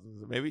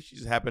 2000s. Maybe she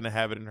just happened to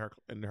have it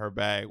in her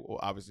bag. Well,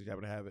 obviously she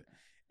happened to have it,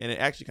 and it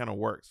actually kind of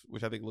works,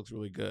 which I think looks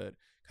really good.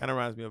 Kind of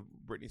reminds me of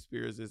Britney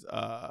Spears'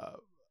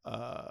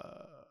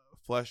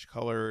 flesh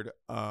colored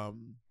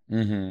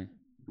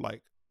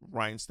like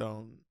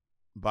rhinestone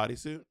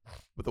bodysuit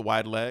with a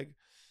wide leg.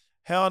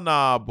 Hell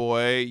nah,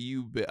 boy.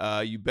 You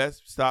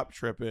best stop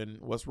tripping.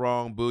 What's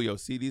wrong, boo? Yo,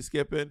 CD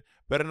skipping.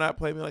 Better not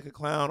play me like a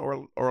clown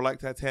or like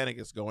Titanic.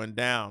 It's going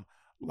down.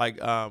 Like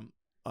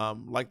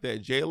that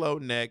J-Lo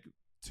neck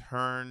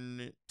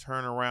turn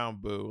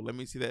around, boo. Let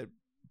me see that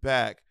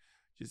back.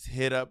 Just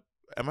hit up.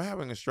 Am I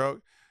having a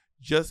stroke?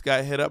 Just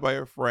got hit up by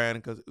your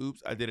friend because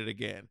oops, I did it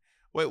again.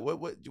 Wait,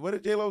 what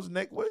did J-Lo's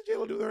neck? What did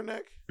J-Lo do to her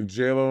neck?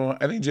 J-Lo,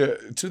 I think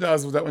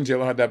 2000 was that when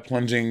J-Lo had that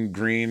plunging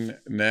green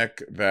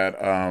neck that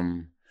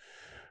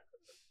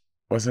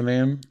what's her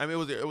name? I mean, it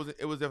was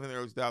definitely the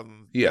early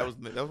 2000s. Yeah, that was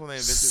when they invented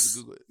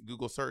the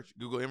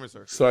Google image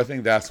search. So I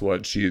think that's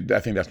what she's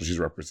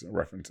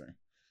referencing.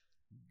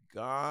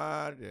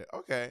 Got it.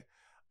 Okay.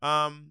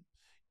 I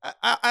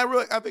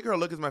think her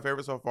look is my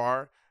favorite so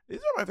far. These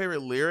are my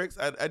favorite lyrics.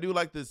 I do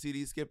like the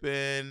CD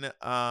skipping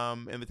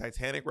and the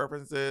Titanic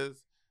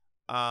references.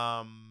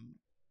 Yeah,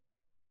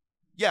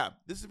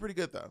 this is pretty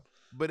good though.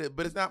 But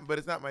it's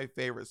not my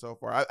favorite so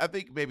far. I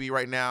think maybe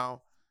right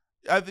now,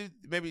 I think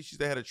maybe she's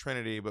ahead of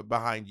Trinity, but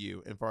behind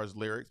you as far as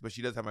lyrics. But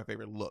she does have my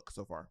favorite look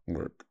so far.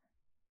 Work.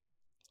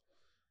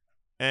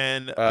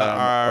 And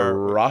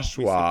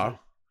Rashwa,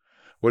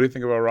 what do you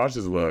think about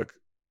Rash's look?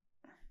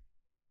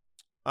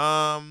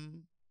 I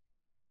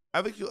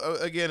think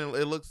again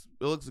it looks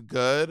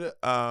good.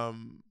 I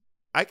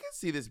can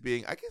see this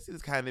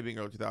kind of being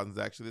early 2000s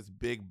actually. This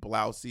big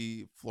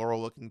blousey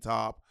floral looking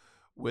top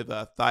with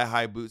thigh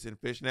high boots and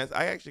fishnets.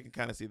 I actually can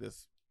kind of see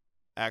this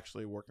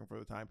actually working for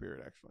the time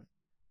period actually.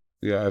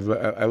 Yeah,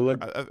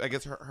 I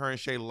guess her and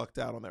Shay lucked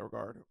out on that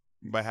regard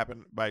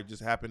by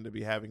just happen to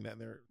be having that in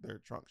their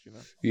trunks, you know.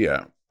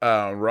 Yeah.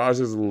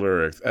 Raj's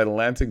lyrics: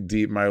 Atlantic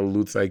deep, my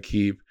loots I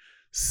keep.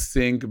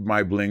 Sink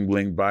my bling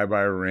bling, bye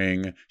bye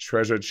ring,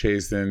 treasure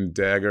chasing,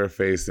 dagger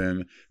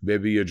facing,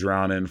 baby you're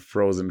drowning,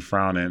 frozen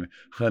frowning,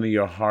 honey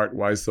your heart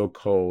why so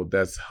cold,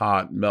 that's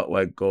hot, melt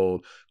like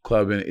gold,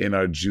 clubbing in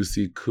our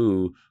juicy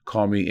coo,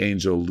 call me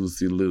Angel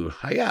Lucy Lou.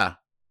 Hiya.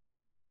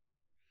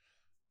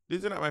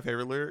 These are not my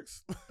favorite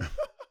lyrics.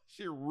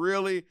 She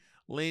really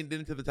leaned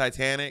into the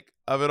Titanic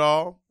of it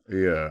all.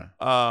 Yeah.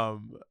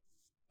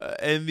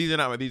 And these are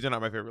not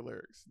my favorite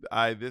lyrics.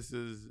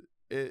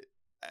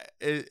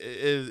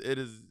 It's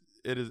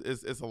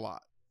a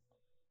lot.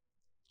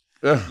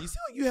 You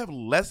seem like you have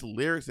less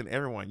lyrics than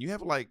everyone. You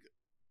have like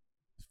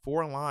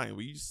 4 lines.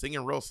 Were you just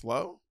singing real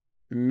slow?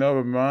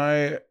 No,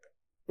 but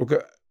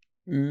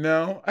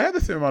no, I have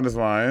the same amount of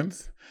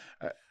lines.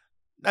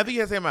 I think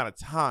you have the same amount of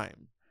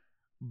time,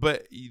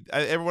 but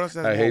everyone else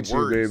has I more hate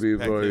words you,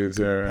 baby boy.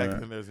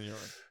 than theirs and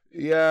yours.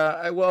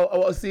 Yeah,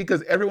 well, see,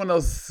 because everyone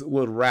else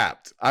would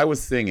rap. I was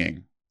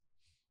singing.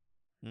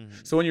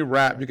 Mm-hmm. So when you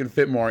rap, you can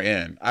fit more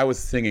in. I was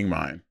singing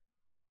mine.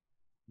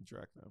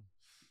 Track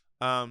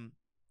them.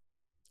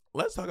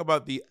 Let's talk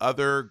about the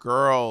other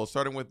girls,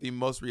 starting with the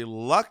most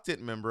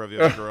reluctant member of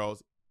the other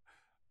girls,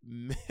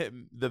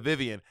 the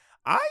Vivienne.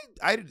 I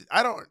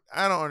don't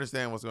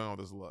understand what's going on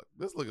with this look.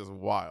 This look is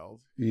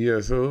wild.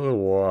 Yes, a little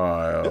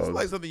wild. This is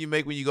like something you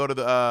make when you go to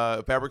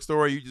the fabric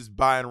store. You just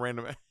buying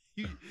random.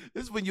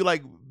 This is when you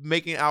like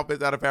making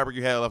outfits out of fabric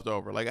you had left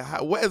over. Like,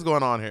 what is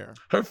going on here?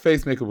 Her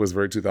face makeup was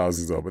very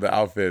 2000s though, but the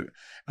outfit,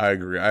 I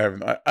agree.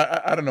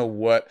 I don't know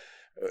what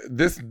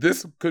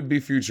this could be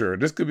future.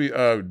 This could be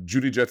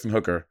Judy Jetson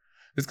Hooker.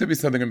 This could be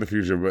something in the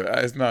future, but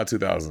it's not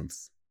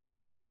 2000s.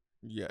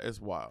 Yeah,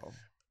 it's wild.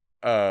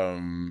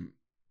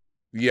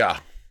 Yeah,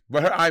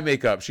 but her eye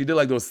makeup, she did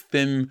like those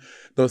thin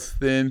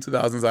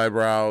 2000s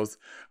eyebrows.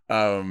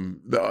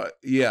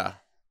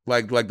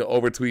 Like the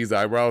over tweezed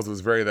eyebrows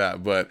was very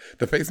that, but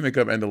the face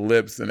makeup and the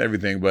lips and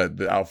everything, but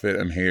the outfit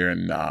and hair,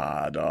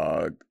 nah,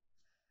 dog.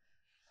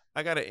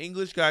 I got an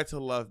English guy to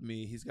love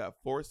me. He's got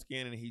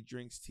foreskin and he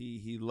drinks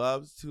tea. He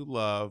loves to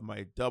love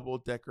my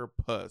double-decker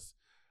puss.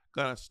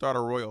 Gonna start a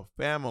royal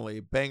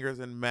family. Bangers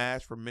and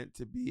mash were meant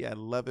to be. I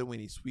love it when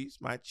he sweeps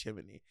my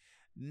chimney.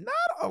 Not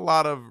a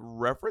lot of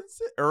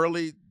references,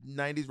 early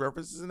 90s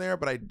references in there,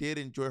 but I did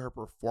enjoy her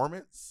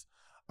performance.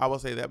 I will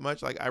say that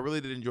much. Like, I really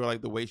did enjoy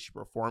like the way she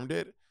performed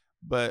it,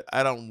 but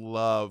I don't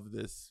love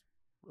this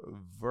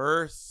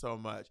verse so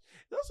much.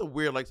 It's also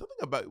weird. Like, something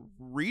about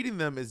reading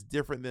them is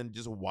different than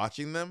just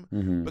watching them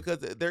because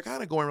they're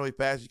kind of going really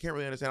fast. You can't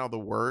really understand all the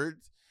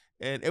words.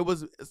 And it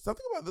was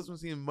something about this one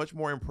seemed much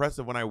more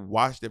impressive when I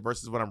watched it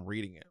versus when I'm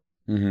reading it.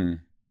 Mm-hmm.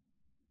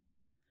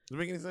 Does it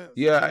make any sense?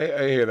 Yeah,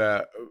 I hear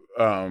that.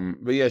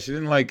 But yeah, she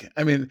didn't like,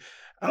 I mean,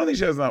 I don't think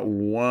she has not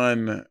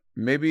one.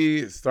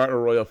 Maybe start a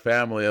royal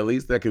family. At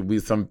least that could be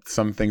some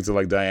things to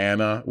like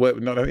Diana. What?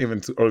 No, not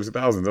even early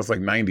 2000s. That's like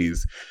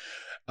 90s.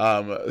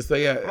 So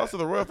yeah. Also,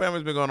 the royal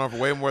family's been going on for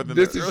way more than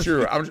this is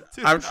true.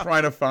 I'm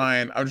trying to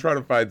find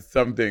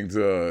something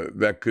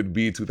that could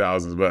be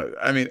 2000s, but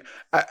I mean,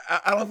 I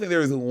don't think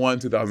there is one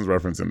 2000s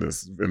reference in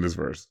this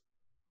verse.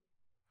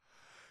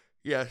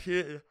 Yeah,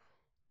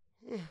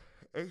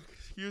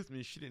 excuse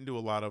me. She didn't do a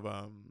lot of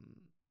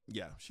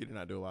she did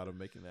not do a lot of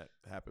making that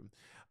happen.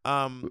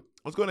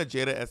 Let's go into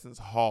Jada Essence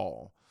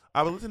Hall.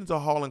 I was listening to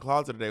Hall and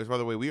Closet today. Which, by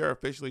the way, we are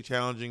officially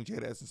challenging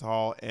Jada Essence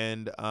Hall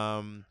and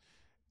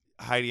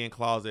Heidi and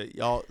Closet.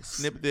 Y'all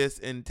snip this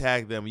and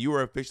tag them. You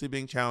are officially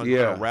being challenged.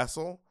 We're going to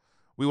wrestle.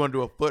 We want to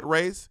do a foot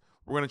race.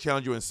 We're going to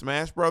challenge you in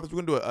Smash Brothers.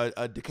 We're going to do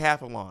a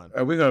decathlon.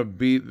 And we're going to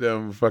beat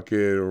them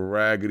fucking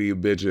raggedy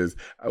bitches.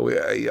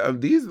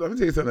 Let me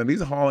tell you something.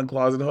 These Hall and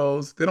Closet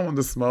hoes, they don't want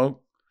to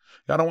smoke.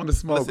 Y'all don't want to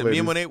smoke. Listen, me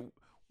and Monet,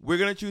 we're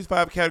going to choose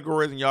 5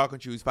 categories, and y'all can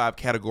choose 5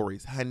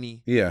 categories,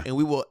 honey. Yeah. And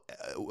we will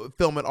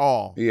film it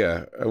all.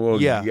 Yeah. We'll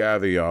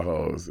gather y'all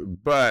hoes.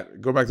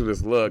 But go back to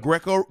this look.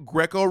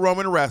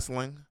 Greco-Roman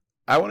wrestling.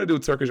 I want to do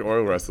Turkish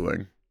oil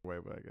wrestling. Wait,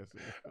 but I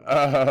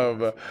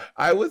guess.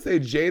 I would say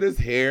Jada's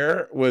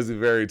hair was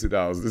very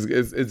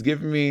 2000s. It's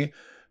giving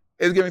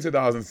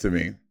 2000s to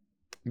me.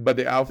 But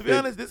the outfit. To be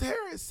honest, this hair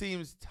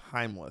seems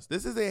timeless.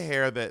 This is a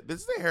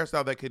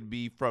hairstyle that could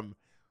be from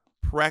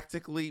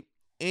practically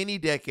any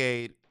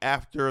decade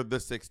after the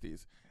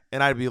 60s.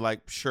 And I'd be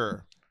like,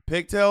 sure.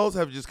 Pigtails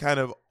have just kind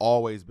of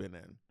always been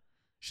in.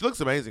 She looks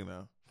amazing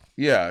though.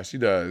 Yeah, she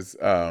does.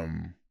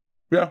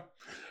 Yeah.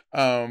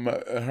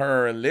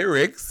 Her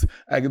lyrics,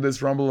 I get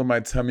this rumble in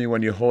my tummy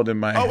when you hold in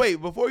my hand. Oh wait,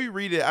 before you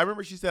read it, I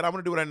remember she said, I'm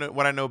gonna do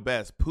what I know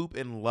best. Poop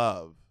in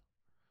love.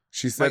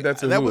 She said that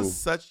to who?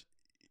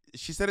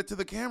 She said it to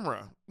the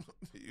camera.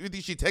 You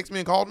think she texted me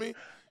and called me?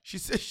 She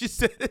said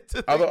it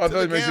to the I thought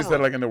camera. She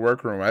said like in the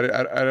workroom. I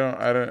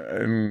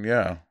don't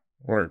yeah,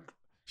 work.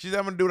 She said,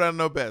 I'm gonna do what I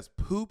know best.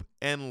 Poop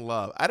and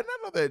love. I did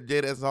not know that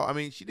Jada Essence Hall. I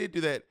mean, she did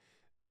do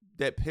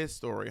that piss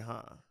story,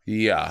 huh?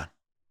 Yeah.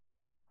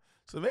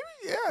 So maybe,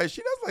 yeah,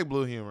 she does like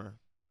blue humor.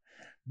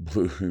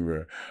 Blue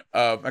humor.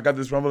 I got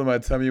this rumble in my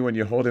tummy when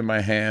you're holding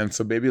my hand.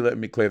 So baby, let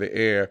me clear the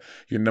air.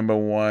 You're number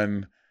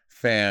 1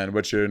 fan,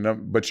 but you're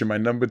my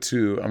number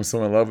 2. I'm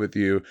so in love with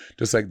you.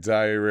 Just like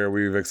diarrhea,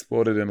 we've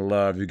exploded in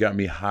love. You got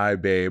me high,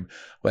 babe,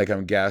 like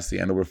I'm gassy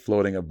and we're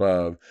floating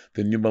above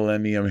the new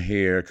millennium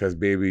here. Cause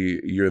baby,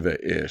 you're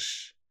the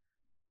ish.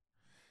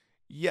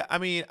 Yeah, I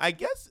mean, I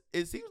guess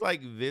it seems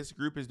like this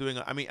group is doing.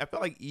 I mean, I feel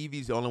like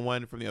Evie's the only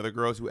one from the other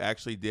girls who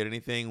actually did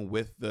anything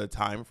with the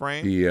time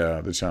frame.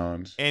 Yeah, the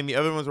challenge. And the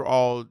other ones were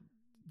all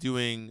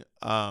doing,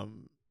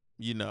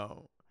 you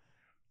know.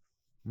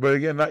 But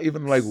again, not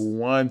even like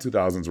one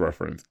 2000s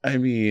reference. I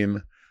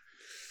mean.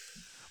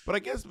 But I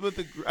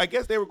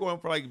guess they were going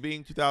for like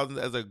being 2000s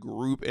as a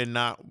group and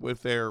not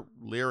with their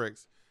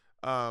lyrics.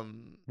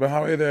 But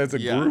how are they as a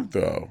group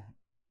though?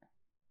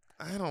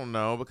 I don't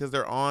know, because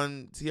they're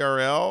on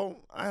TRL.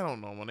 I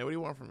don't know, Monet. What do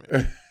you want from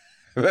me?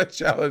 That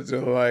challenge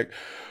is like,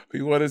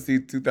 we want to see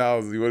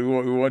 2000s.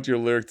 We want your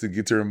lyric to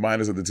get to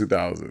remind us of the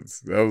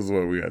 2000s. That was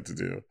what we had to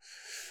do.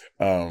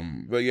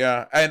 But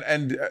yeah,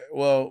 and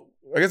well,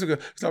 I guess we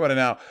could talk about it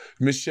now.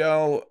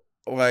 Michelle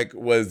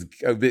was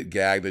a bit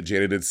gagged that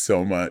Jada did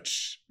so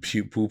much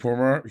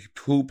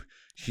poop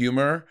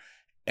humor,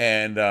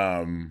 and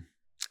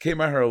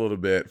came at her a little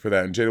bit for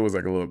that, and Jada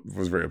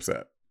was very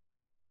upset.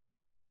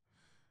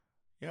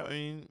 Yeah, I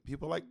mean,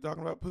 people like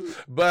talking about poop.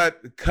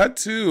 But cut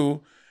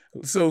to,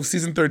 so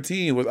season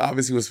 13 not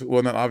obviously,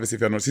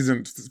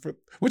 season,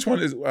 which one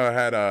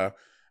had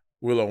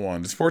Willow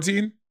on? It's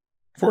 14?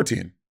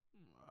 14.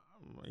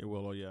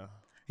 Willow, yeah.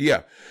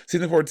 Yeah.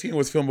 Season 14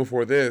 was filmed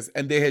before this,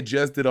 and they had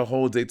just did a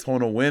whole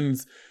Daytona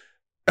Wins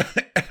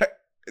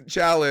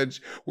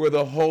challenge where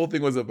the whole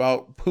thing was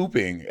about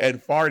pooping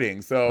and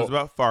farting. So it was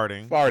about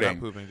farting. Not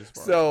pooping, just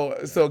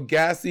farting. So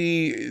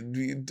gassy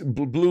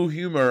blue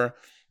humor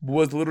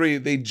was literally,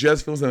 they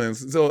just filmed something.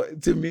 So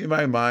to me, in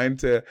my mind,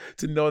 to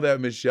know that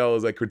Michelle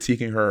is like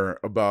critiquing her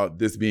about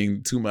this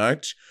being too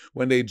much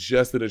when they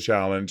just did a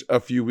challenge a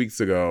few weeks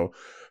ago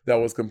that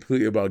was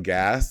completely about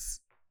gas,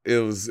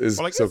 is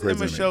well, I guess so crazy. In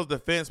Michelle's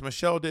defense,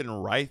 Michelle didn't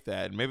write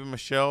that. Maybe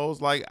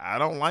Michelle's like, I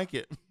don't like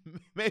it.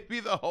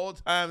 Maybe the whole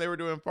time they were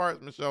doing farts,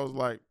 Michelle was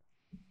like,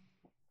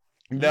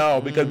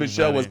 no, because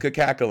Michelle was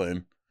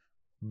cackling,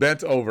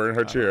 bent over in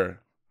her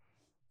chair.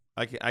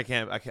 I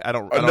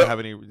don't have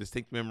any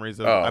distinct memories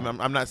of.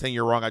 I'm not saying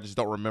you're wrong. I just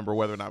don't remember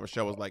whether or not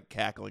Michelle was like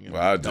cackling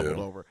and doubled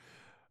over.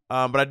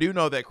 But I do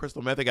know that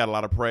Crystal Method got a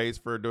lot of praise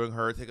for doing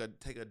her take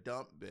a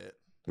dump bit.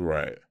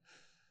 Right.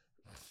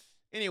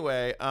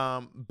 Anyway,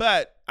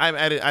 but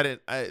I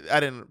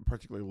didn't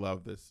particularly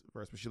love this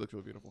verse, but she looks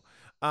really beautiful.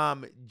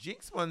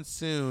 Jinx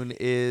Monsoon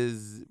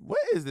what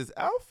is this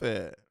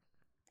outfit?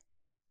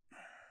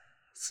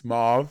 It's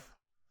mauve.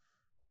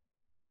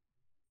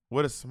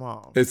 What is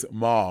mauve? It's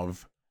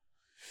mauve.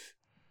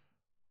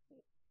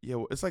 Yeah,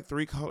 well, it's like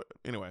 3 colors.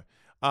 Anyway,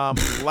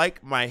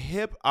 like my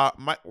hip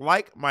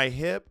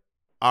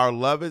Our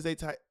love is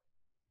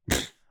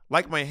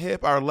like my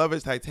hip, our love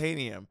is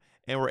titanium,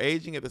 and we're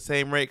aging at the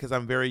same rate because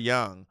I'm very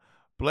young.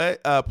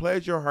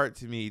 Pledge your heart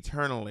to me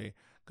eternally.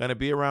 Gonna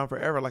be around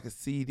forever like a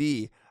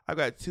CD. I've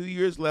got 2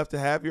 years left to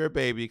have your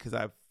baby because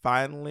I've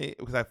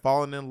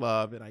fallen in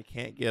love and I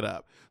can't get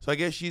up. So I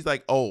guess she's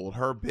like old.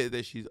 Her bit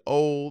that she's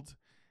old,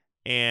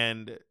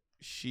 and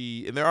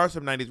there are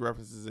some 90s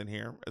references in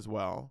here as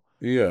well.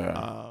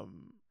 Yeah.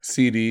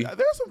 CD.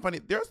 There's some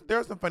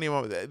funny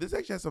moments. This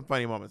actually has some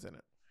funny moments in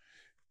it.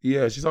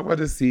 Yeah, she's talking about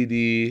the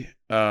CD.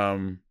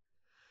 Which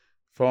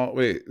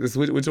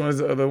one is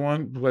the other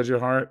one? Pledge Your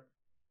Heart.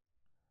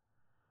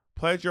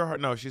 Pledge Your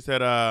Heart. No, she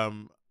said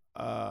we're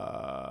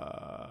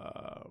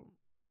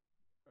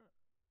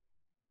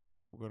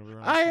gonna be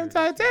I am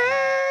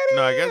Titanium.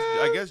 No,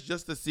 I guess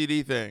just the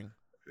CD thing.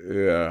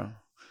 Yeah.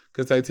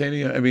 Because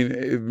Titanium, I mean,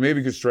 maybe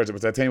you could stretch it,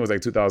 but Titanium was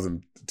like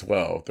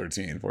 2012,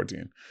 13,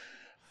 14.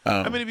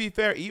 I mean, to be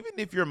fair, even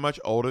if you're much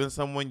older than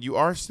someone, you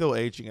are still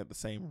aging at the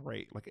same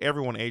rate. Like,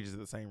 everyone ages at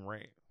the same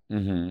rate.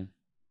 Mm-hmm.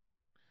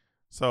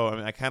 So, I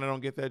mean, I kind of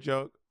don't get that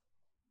joke.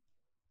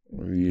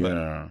 Yeah.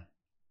 But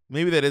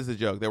maybe that is the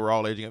joke, that we're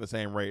all aging at the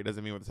same rate. It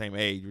doesn't mean we're the same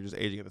age. We're just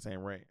aging at the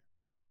same rate.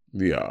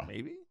 Yeah.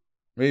 Maybe?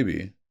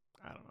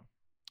 I don't know.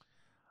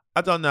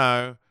 I don't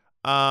know.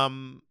 That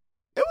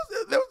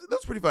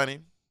was pretty funny.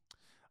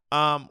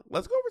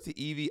 Let's go over to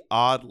Evie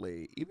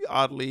Oddly. Evie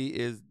Oddly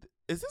is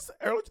this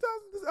early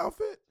 2000s, this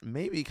outfit?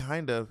 Maybe,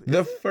 kind of.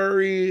 The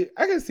furry,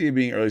 I can see it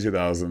being early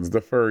 2000s,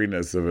 the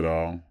furriness of it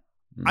all.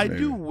 Maybe. I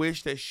do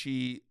wish that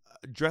she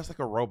dressed like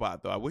a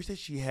robot, though. I wish that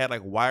she had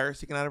like wires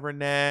sticking out of her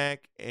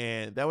neck,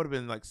 and that would have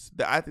been like,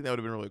 I think that would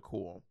have been really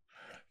cool.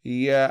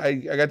 Yeah, I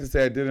got to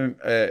say I didn't.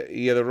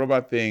 The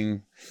robot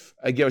thing,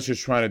 I get what she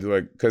was trying to do,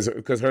 like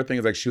because her thing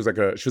is like she was like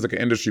an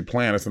industry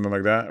plant or something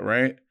like that,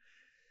 right?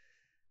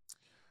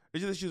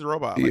 It's just that she's a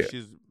robot. Yeah.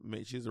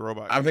 Like she's a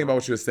robot. I'm thinking about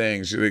what she was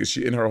saying.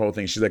 She in her whole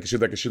thing, she's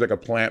like a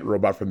plant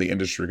robot from the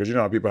industry, because you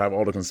know how people have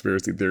all the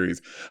conspiracy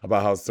theories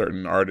about how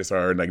certain artists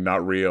are like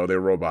not real, they're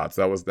robots.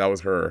 That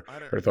was her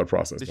thought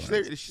process.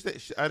 Did she say?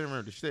 I didn't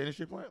remember. Did she say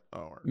industry plant?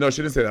 Oh, no,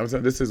 she didn't say that. I'm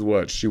saying this is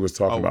what she was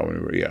talking about when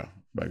we were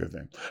back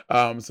then.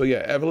 So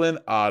yeah, Evelyn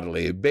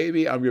Oddly,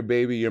 baby, I'm your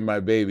baby, you're my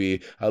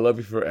baby. I love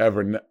you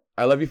forever.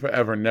 I love you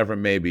forever, never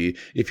maybe.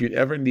 If you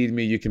ever need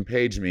me, you can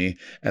page me,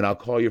 and I'll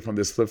call you from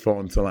this flip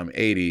phone until I'm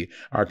 80.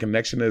 Our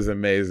connection is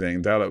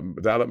amazing. Dial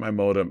up my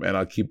modem, and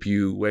I'll keep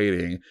you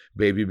waiting.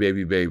 Baby,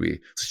 baby,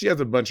 baby. So she has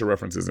a bunch of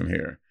references in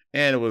here,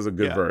 and it was a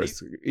good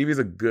verse. Evie's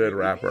a good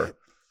rapper.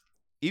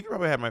 Evie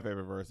probably had my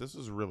favorite verse. This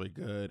was really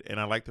good, and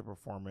I liked the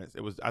performance.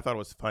 I thought it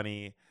was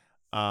funny.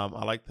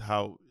 I liked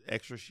how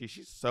extra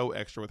she's so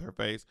extra with her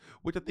face,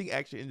 which I think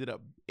actually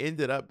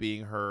ended up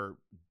being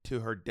to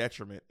her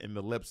detriment in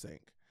the lip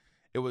sync.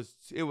 It was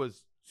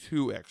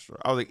too extra.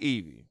 I was like,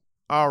 Evie,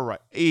 all right,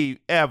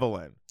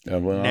 Evelyn.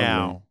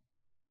 Now,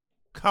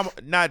 come on,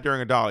 not during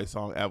a Dolly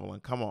song, Evelyn.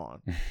 Come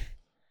on.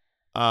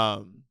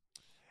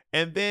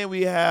 And then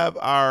we have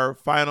our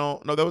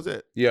final. No, that was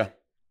it. Yeah.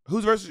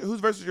 Whose verse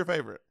is your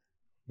favorite?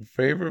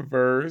 Favorite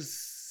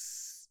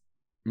verse.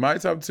 My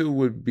top two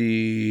would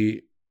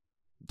be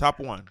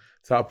top one.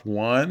 Top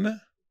one.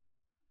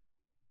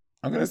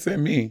 I'm gonna say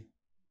me.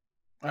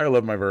 I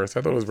love my verse.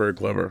 I thought it was very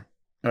clever.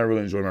 I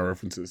really enjoy my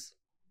references.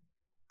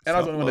 And I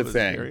was the only one that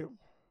sang.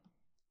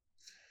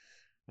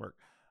 Work.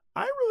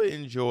 I really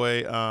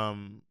enjoy.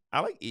 I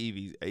like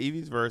Evie's.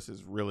 Evie's verse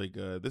is really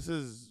good.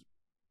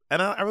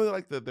 And I really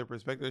like the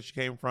perspective she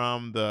came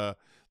from. The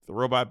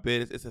robot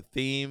bit. It's a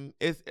theme.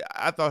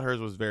 I thought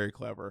hers was very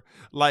clever.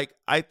 Like,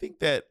 I think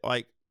that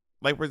like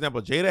for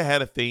example, Jada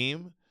had a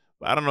theme,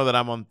 but I don't know that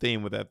I'm on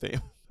theme with that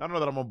theme. I don't know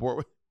that I'm on board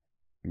with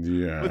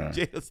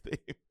Jada's theme.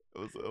 It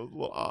was a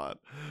little odd.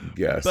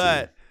 Yes,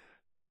 but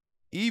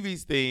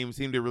Evie's theme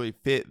seemed to really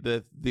fit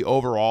the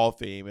overall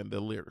theme, and the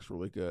lyrics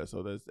really good.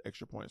 So there's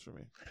extra points for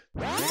me.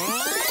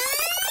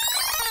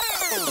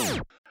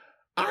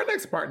 Our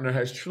next partner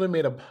has truly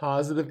made a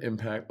positive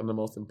impact on the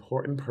most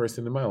important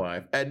person in my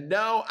life. And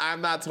no,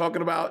 I'm not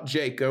talking about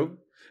Jacob.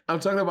 I'm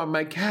talking about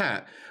my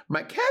cat.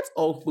 My cat's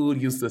old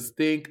food used to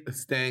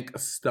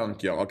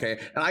stunk, y'all, okay?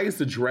 And I used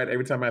to dread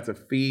every time I had to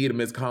feed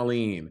Miss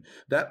Colleen.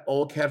 That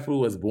old cat food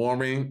was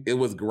boring. It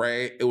was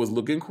gray. It was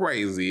looking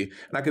crazy.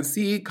 And I could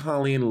see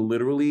Colleen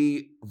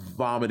literally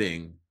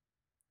vomiting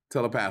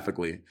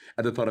telepathically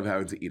at the thought of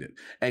having to eat it.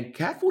 And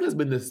cat food has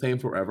been the same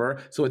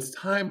forever. So it's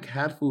time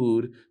cat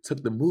food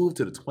took the move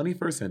to the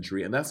 21st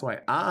century. And that's why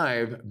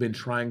I've been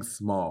trying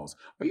Smalls.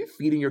 Are you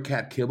feeding your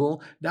cat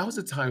kibble? Now is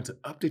the time to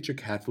update your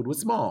cat food with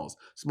Smalls.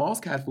 Smalls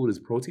cat food is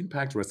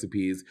protein-packed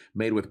recipes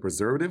made with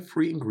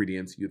preservative-free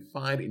ingredients you'd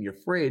find in your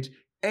fridge,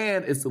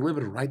 and it's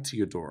delivered right to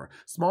your door.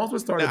 Smalls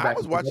was started back. I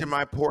was watching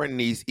my poor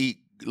niece eat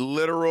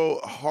literal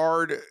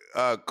hard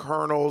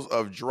kernels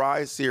of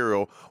dry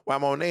cereal while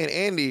Monet and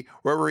Andy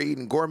were over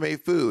eating gourmet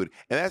food.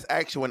 And that's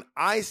actually when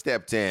I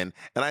stepped in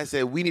and I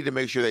said, we need to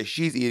make sure that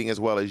she's eating as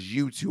well as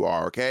you two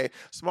are, okay?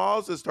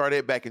 Smalls was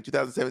started back in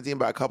 2017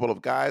 by a couple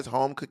of guys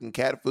home cooking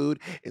cat food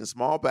in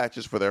small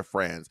batches for their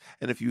friends.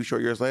 And a few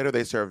short years later,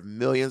 they serve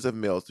millions of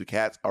meals to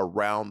cats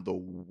around the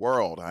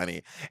world,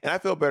 honey. And I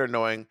feel better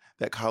knowing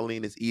that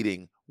Colleen is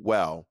eating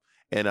well.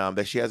 And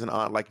that she has an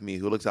aunt like me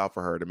who looks out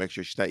for her to make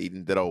sure she's not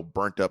eating that old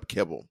burnt up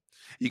kibble.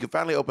 You can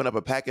finally open up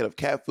a packet of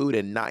cat food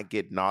and not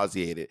get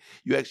nauseated.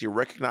 You actually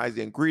recognize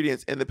the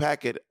ingredients in the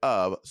packet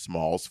of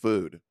Smalls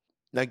food.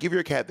 Now give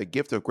your cat the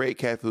gift of great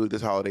cat food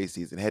this holiday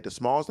season. Head to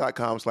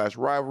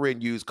smalls.com/rivalry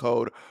and use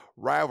code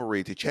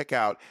RIVALRY to check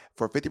out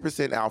for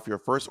 50% off your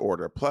first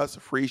order plus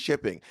free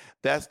shipping.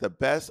 That's the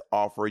best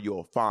offer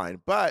you'll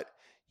find. But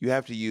you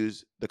have to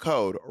use the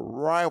code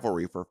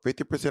RIVALRY for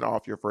 50%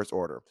 off your first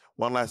order.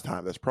 One last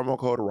time, that's promo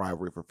code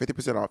RIVALRY for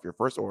 50% off your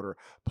first order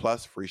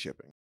plus free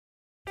shipping.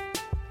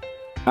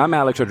 I'm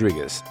Alex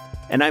Rodriguez.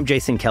 And I'm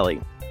Jason Kelly.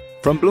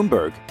 From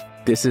Bloomberg,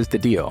 this is The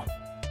Deal.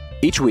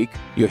 Each week,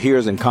 you'll hear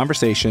us in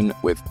conversation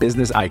with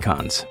business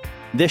icons.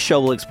 This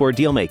show will explore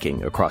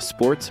deal-making across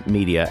sports,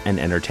 media, and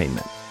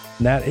entertainment.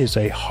 That is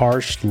a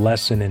harsh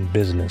lesson in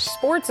business.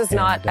 Sports is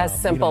not as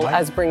simple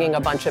as bringing a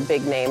bunch of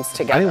big names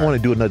together. I didn't want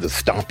to do another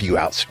stomp you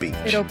out speech.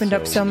 It opened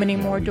up so many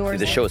more doors.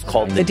 The show is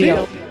called The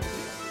Deal.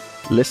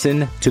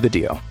 Listen to The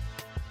Deal.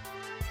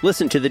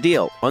 Listen to The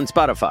Deal on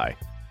Spotify.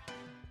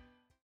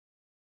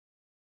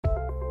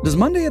 Does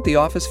Monday at the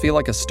office feel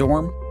like a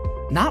storm?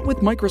 Not with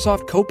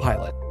Microsoft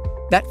Copilot.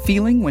 That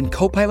feeling when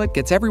Copilot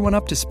gets everyone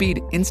up to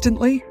speed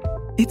instantly?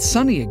 It's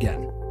sunny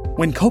again.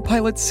 When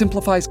Copilot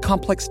simplifies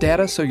complex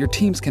data so your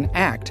teams can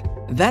act,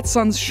 that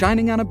sun's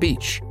shining on a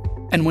beach.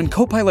 And when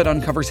Copilot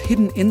uncovers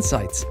hidden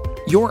insights,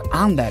 you're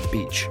on that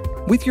beach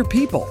with your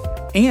people,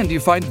 and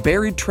you find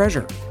buried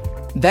treasure.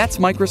 That's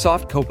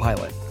Microsoft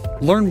Copilot.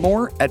 Learn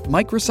more at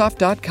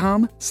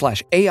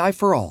Microsoft.com/AI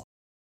for all.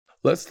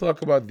 Let's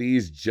talk about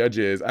these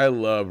judges. I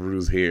love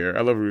Rue's hair.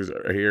 I love Rue's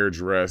hair,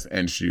 dress,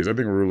 and shoes. I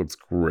think Rue looks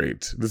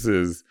great.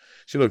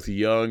 She looks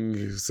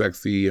young,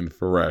 sexy, and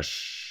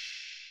fresh.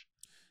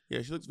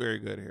 Yeah, she looks very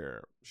good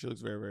here. She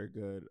looks very, very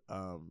good.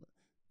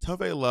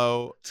 Tove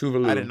Lo.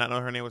 Tuvalu. I did not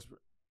know her name was.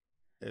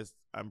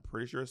 I'm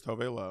pretty sure it's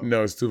Tove Lo.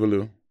 No, it's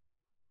Tuvalu.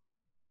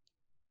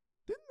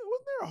 Wasn't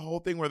there a whole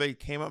thing where they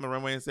came out on the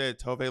runway and said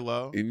Tove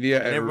Lo? Yeah,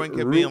 and everyone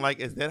kept being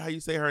like, "Is that how you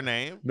say her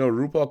name?" No,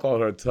 RuPaul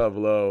called her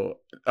Tuvlo.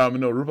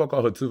 No, RuPaul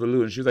called her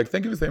Tuvalu, and she was like,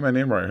 "Thank you for saying my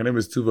name right. Her name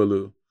is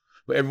Tuvalu,"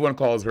 but everyone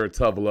calls her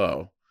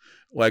Tuvlo.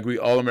 Like we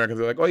all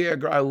Americans are like, "Oh yeah,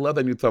 girl, I love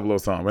that new Tuvlo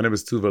song. My name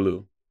is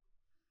Tuvalu."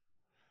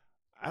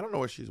 I don't know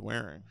what she's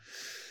wearing.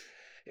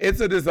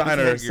 It's a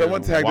designer.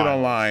 Someone tagged it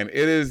online.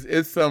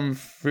 It's some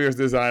fierce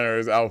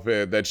designer's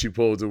outfit that she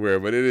pulled to wear,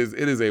 but it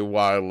is a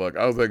wild look.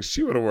 I was like,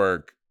 she better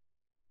work.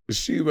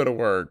 She better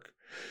work.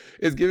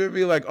 It's giving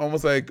me like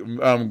almost like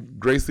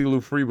Gracie Lou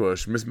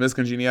Freebush, Miss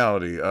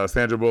Congeniality,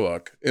 Sandra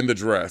Bullock in the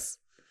dress.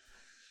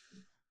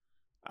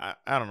 I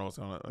don't know what's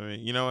going on. I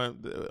mean, you know,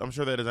 I'm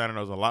sure that designer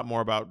knows a lot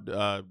more about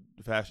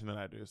fashion than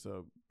I do,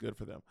 so good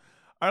for them.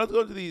 All right, let's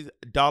go to these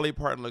Dolly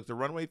Parton looks. The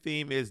runway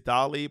theme is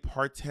Dolly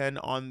Parton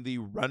on the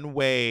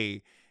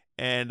runway.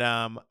 And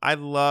I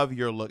love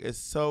your look. It's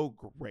so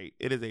great.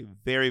 It is a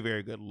very,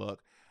 very good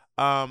look.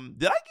 Did I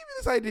give you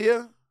this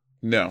idea?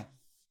 No.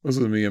 This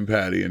was me and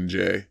Patty and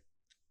Jay.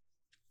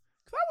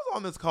 Because I was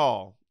on this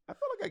call. I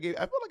feel like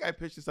I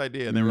pitched this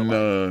idea. And they were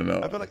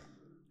No. I feel like,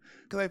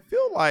 because I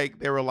feel like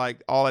they were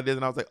like, all I did,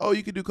 and I was like, oh,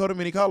 you could do Coat of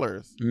Many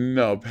Colors.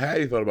 No,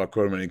 Patty thought about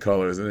Coat of Many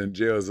Colors, and then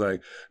Jay was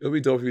like, it would be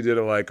dope if you did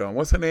it like,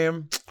 what's her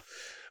name?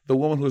 The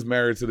woman who was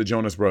married to the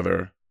Jonas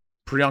brother,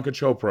 Priyanka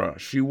Chopra.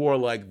 She wore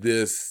like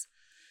this,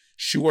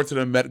 she wore to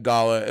the Met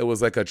Gala. It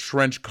was like a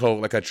trench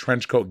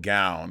coat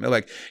gown. They're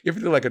like, if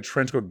you did like a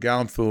trench coat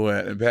gown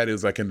silhouette, and Patty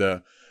was like in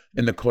the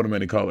Coat of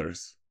Many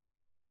Colors.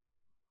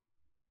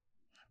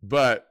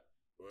 But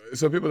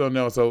so people don't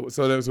know. So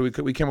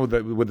we came up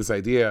with this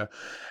idea,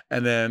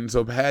 and then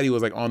so Patty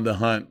was like on the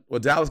hunt. Well,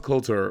 Dallas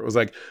Coulter was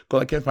like,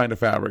 "Well, I can't find the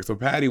fabric." So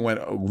Patty went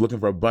looking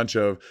for a bunch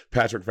of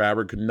patchwork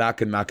fabric, could not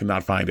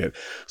find it.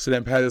 So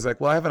then Patty was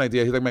like, "Well, I have an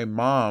idea." He's like, "My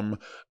mom,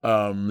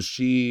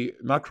 she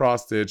not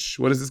cross stitch.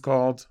 What is this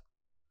called?"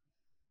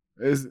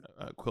 Is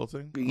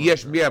quilting?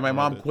 Yes, yeah. My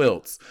mom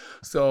quilts,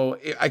 so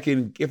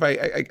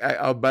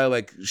I'll buy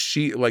like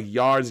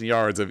yards and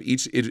yards of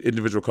each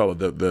individual color.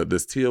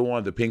 This teal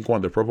one, the pink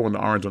one, the purple one, the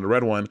orange one, the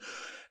red one,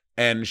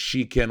 and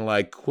she can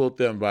like quilt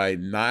them by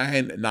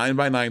 9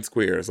 by 9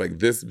 squares, like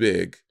this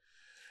big,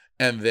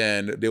 and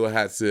then they will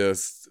have to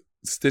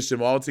stitch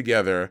them all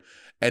together,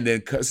 and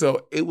then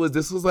so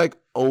this was like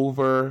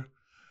over.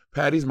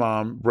 Patty's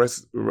mom,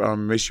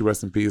 may she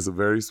rest in peace, a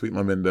very sweet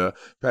Laminda.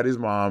 Patty's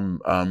mom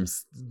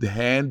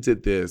hand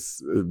did this,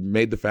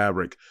 made the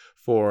fabric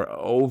for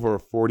over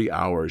 40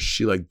 hours.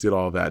 She like did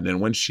all that. And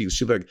then when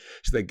she's like,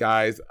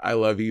 guys, I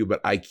love you,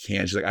 but I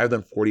can't. She's like, I've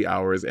done 40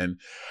 hours and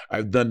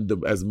I've done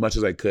as much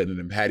as I could. And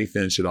then Patty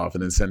finished it off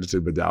and then sent it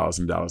to Dallas,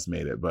 and Dallas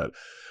made it. But,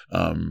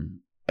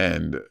 and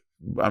And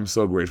I'm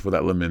so grateful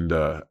that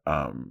Laminda,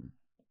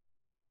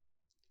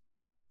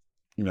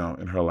 you know,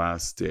 in her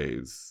last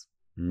days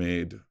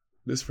made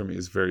this for me.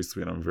 Is very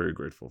sweet. I'm very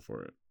grateful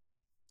for it.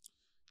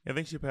 I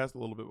think she passed a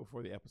little bit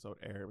before the episode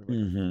aired.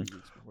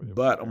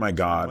 But oh my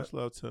God, much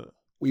love to.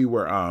 We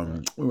were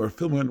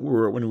filming.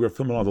 When we were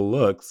filming all the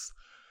looks.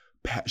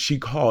 She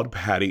called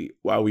Patty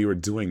while we were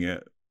doing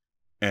it,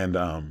 and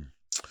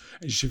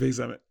she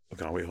FaceTimed it.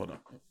 Okay, wait, hold on.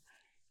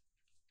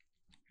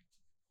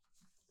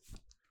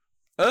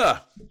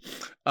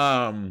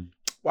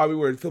 While we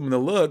were filming the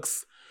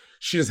looks,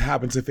 she just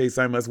happened to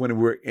FaceTime us when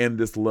we were in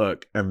this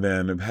look. And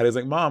then Patty's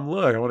like, Mom,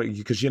 look, I want to,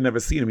 because she had never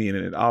seen me in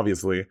it,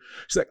 obviously.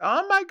 She's like,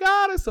 oh my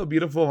God, it's so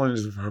beautiful. And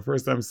it's her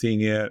first time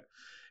seeing it.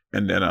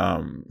 And then,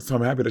 so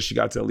I'm happy that she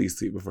got to at least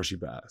see it before she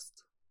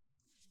passed.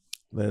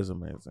 That is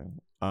amazing.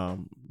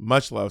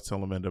 Much love to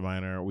Laminda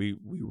Minor. We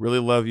really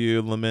love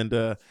you,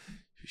 Laminda.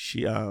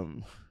 She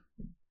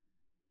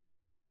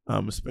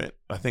spent,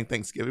 I think,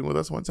 Thanksgiving with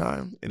us one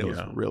time, and it was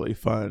really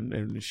fun.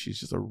 And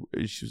she's a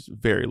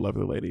very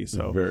lovely lady.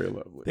 So very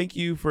lovely. Thank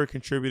you for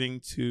contributing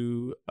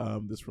to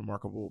this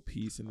remarkable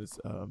piece in this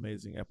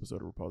amazing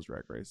episode of RuPaul's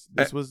Drag Race.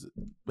 This was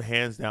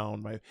hands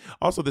down my.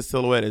 Also, this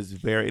silhouette is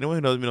very. Anyone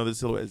who knows me knows this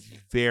silhouette is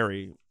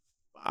very.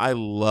 I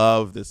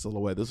love this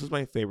silhouette. This was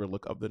my favorite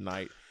look of the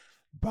night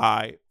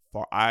by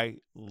far.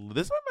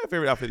 This is my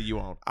favorite outfit that you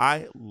own.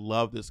 I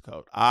love this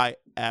coat. I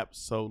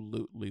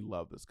absolutely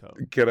love this coat.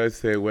 Can I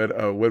say when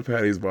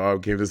Patty's mom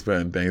came to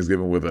spend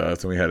Thanksgiving with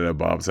us and we had it at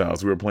Bob's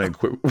house, we were playing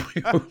we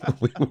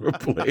were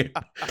playing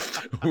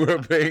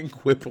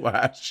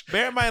Quiplash.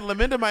 Bear in mind,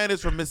 Laminda Minor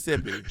is from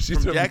Mississippi.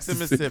 She's from Jackson,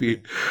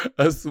 Mississippi.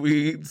 A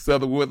sweet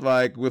Southern with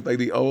like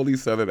the only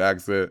Southern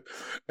accent.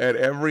 And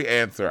every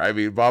answer, I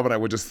mean, Bob and I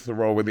would just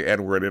throw in the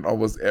N-word in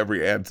almost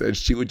every answer, and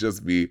she would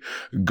just be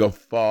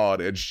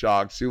guffawed and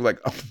shocked. She was like,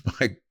 oh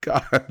my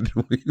God,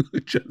 we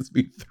would just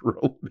be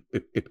thrown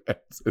in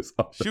answers.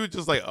 She was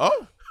just like,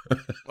 oh.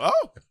 Or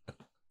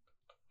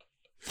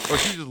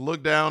she just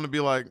looked down and be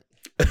like,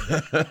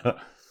 yeah.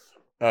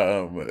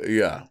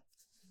 That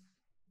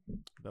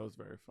was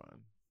very fun.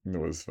 It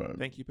was fun.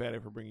 Thank you, Patty,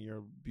 for bringing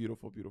your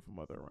beautiful, beautiful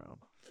mother around.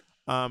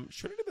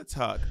 Trinity the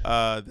Tuck.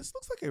 This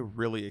looks like a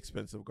really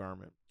expensive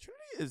garment.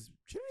 Trinity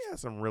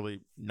has some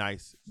really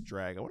nice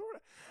drag. I want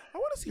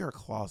to see her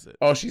closet.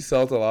 Oh, she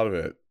sells a lot of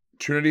it.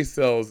 Trinity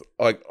sells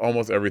like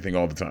almost everything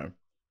all the time.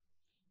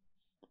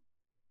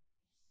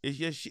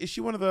 Is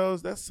she one of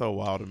those? That's so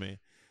wild to me.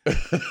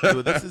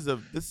 Dude, this is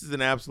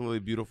an absolutely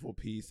beautiful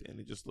piece, and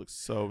it just looks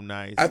so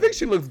nice. I think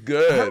she looks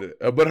good,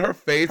 but her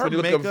face, her when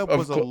you makeup look up,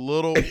 was a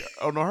little.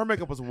 Oh no, her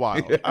makeup was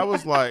wild. Yeah. I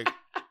was like,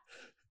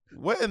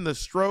 what in the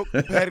stroke,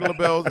 Patti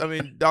LaBelle's? I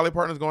mean, Dolly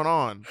Parton's going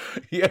on.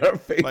 Yeah, her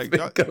face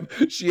makeup.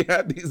 She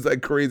had these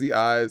like crazy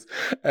eyes,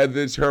 and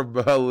then her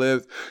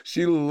lips.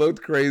 She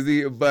looked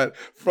crazy, but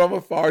from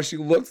afar, she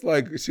looks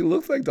like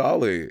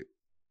Dolly.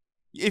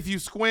 If you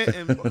squint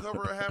and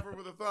cover her half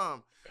with a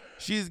thumb,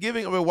 she's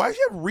giving. I mean, why does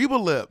she have Reba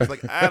lips?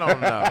 Like, I don't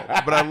know,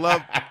 but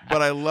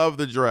I love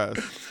the dress.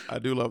 I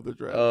do love the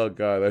dress. Oh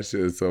God, that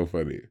shit is so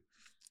funny.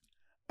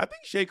 I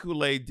think Shea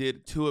Coulee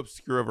did too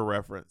obscure of a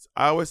reference.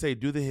 I always say,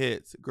 do the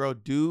hits, girl.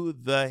 Do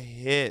the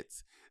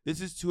hits.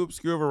 This is too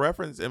obscure of a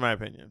reference, in my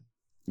opinion.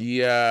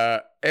 Yeah,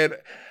 and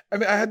I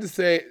mean, I had to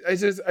say,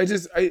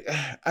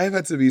 I've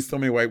had to be so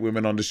many white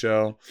women on the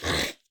show.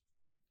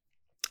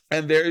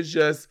 And there's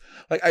just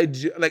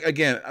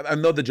again, I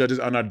know the judges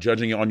are not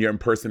judging you on your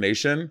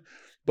impersonation,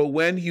 but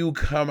when you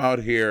come out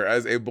here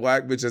as a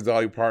black bitch as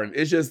Dolly Parton,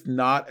 it's just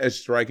not as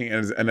striking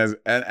and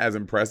as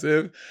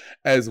impressive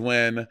as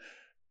when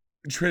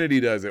Trinity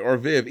does it, or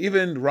Viv,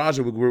 even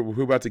Raja,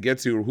 we're about to get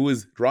to,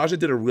 Raja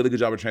did a really good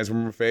job of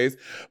transforming her face,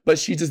 but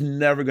she's just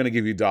never going to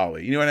give you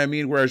Dolly. You know what I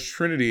mean? Whereas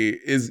Trinity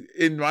is,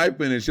 in my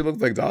opinion, she looks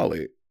like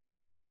Dolly.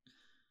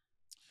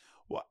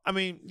 Well, I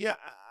mean, yeah,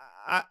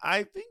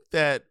 I think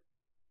that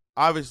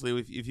obviously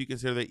if you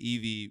consider that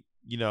Evie,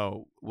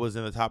 was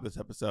in the top of this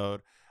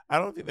episode, I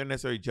don't think they're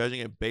necessarily judging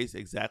it based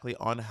exactly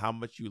on how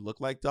much you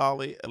look like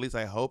Dolly. At least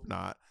I hope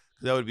not.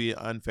 That would be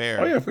unfair.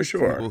 Oh yeah, for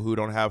sure. People who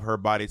don't have her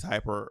body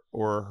type or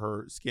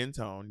her skin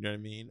tone, you know what I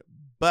mean?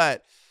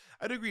 But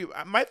I'd agree.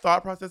 My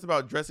thought process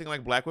about dressing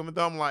like black women,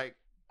 though, I'm like,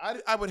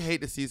 I would hate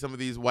to see some of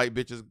these white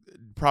bitches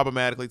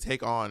problematically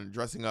take on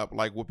dressing up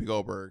like Whoopi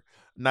Goldberg,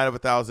 Night of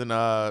 1,000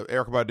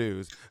 Erykah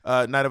Badu's,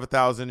 Night of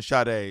 1,000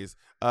 Sade's,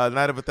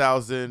 Night of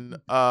 1,000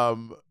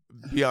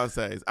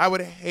 Beyonce's. I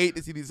would hate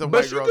to see these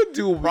white girls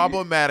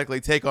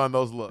problematically take on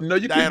those looks. No,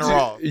 Diana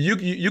Ross.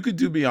 You could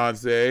do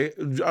Beyonce.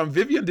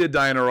 Vivian did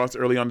Diana Ross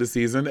early on this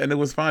season, and it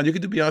was fine. You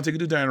could do Beyonce. You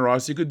could do Diana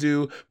Ross. You could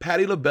do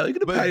Patti LaBelle. You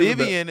could do Patti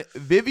LaBelle.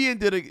 Vivian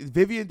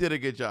did a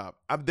good job.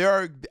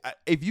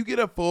 If you get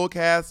a full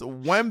cast,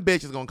 one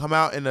bitch is gonna come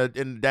out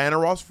in Diana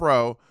Ross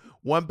fro.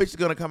 One bitch is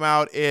gonna come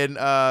out in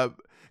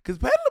because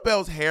Patti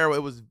LaBelle's hair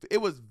it was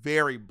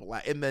very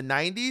black in the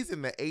 90s,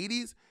 in the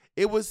 80s.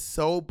 It was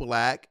so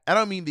black. I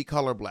don't mean the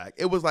color black.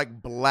 It was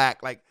like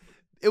black. Like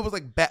it was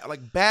like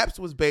Babs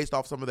was based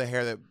off some of the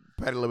hair that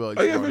Patti LaBelle used.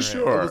 Oh yeah, for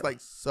sure. It was like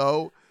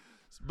so.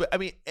 But I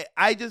mean,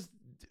 I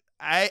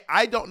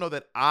I don't know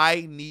that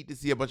I need to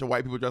see a bunch of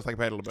white people dressed like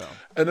Patti LaBelle.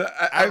 And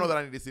I don't know that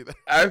I need to see that.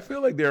 I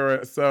feel like there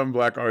are some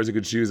black artists you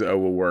could choose that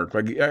will work.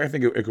 Like I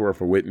think it could work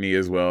for Whitney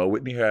as well.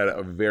 Whitney had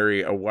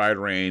a wide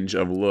range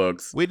of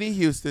looks. Whitney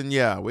Houston,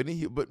 yeah, Whitney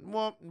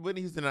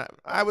Houston.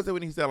 I would say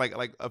Whitney Houston had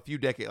like a few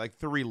decades, like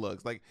 3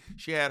 looks. Like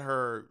she had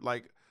her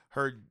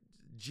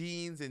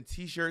jeans and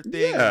t-shirt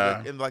thing,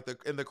 Yeah. in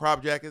the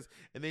crop jackets,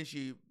 and then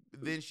she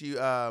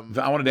I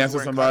Want to Dance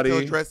with Somebody.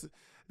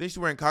 Then she's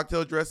wearing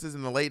cocktail dresses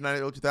in the late 90s,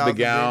 early 2000s. The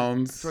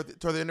gowns.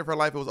 Toward the end of her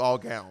life, it was all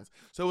gowns.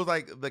 So it was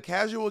like the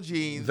casual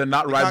jeans, The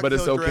Not Right But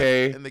It's cocktail dress,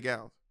 Okay. and the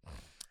gowns.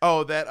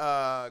 Oh,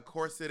 that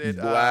corseted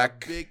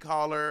Black. big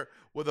collar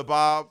with a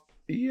bob.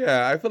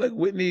 Yeah, I feel like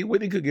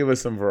Whitney could give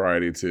us some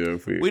variety too.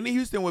 Whitney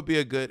Houston would be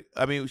a good.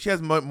 I mean, she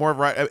has more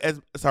variety.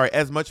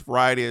 As much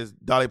variety as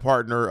Dolly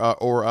Parton or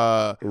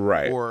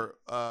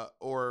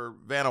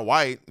Vanna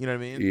White. You know what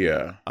I mean?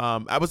 Yeah.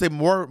 I would say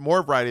more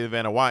variety than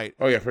Vanna White.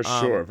 Oh yeah, for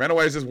sure. Vanna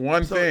White is just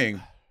one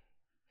thing.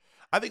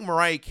 I think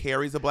Mariah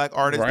Carey's a black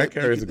artist. Mariah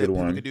Carey's a good one.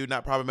 People could do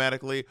not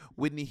problematically.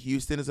 Whitney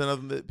Houston is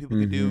another that people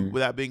could do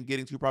without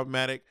getting too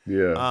problematic.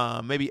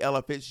 Yeah. Maybe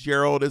Ella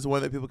Fitzgerald is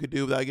one that people could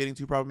do without getting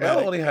too problematic.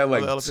 Ella only had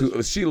like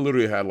 2. She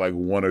literally had like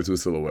 1 or 2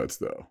 silhouettes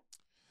though.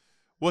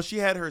 Well, she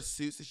had her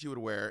suits that she would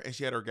wear, and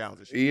she had her gowns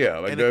that she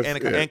would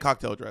wear. And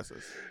cocktail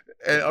dresses.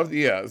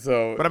 And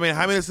so. But I mean,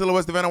 how many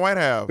silhouettes did Vanna White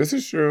have? This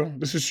is true.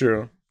 You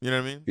know what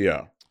I mean?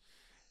 Yeah.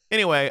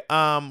 Anyway,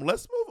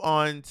 let's move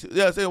on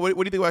to So what do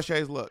you think about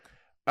Shay's look?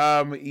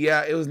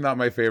 Yeah, it was not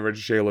my favorite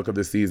Shay look of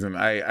the season.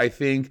 I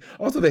think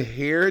also the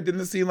hair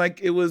didn't seem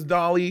like it was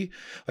Dolly.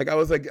 Like I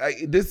was like,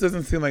 this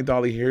doesn't seem like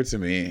Dolly hair to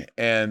me.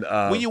 And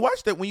when you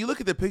watch that, when you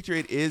look at the picture,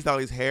 it is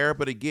Dolly's hair.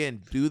 But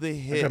again, do the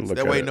hits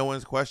that way no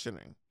one's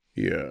questioning.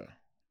 Yeah.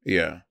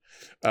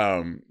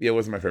 It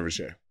wasn't my favorite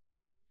Shay.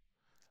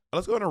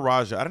 Let's go into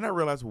Raja. I did not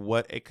realize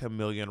what a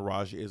chameleon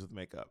Raja is with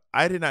makeup.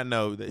 I did not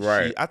know that.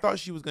 Right. I thought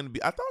she was going to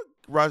be. I thought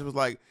Raja was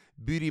like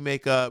beauty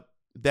makeup.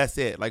 That's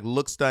it. Like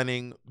look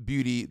stunning,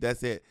 beauty.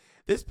 That's it.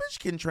 This bitch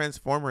can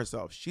transform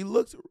herself. She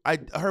looks.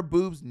 Her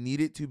boobs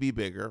needed to be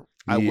bigger.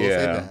 I will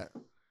say that.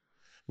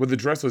 But the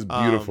dress was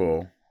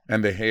beautiful,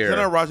 and the hair. I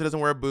know Raja doesn't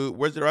wear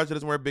Raja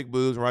doesn't wear big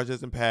boobs. And Raja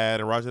doesn't pad,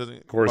 and Raja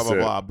doesn't blah blah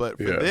blah. But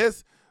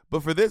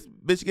for this,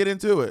 bitch, get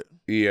into it.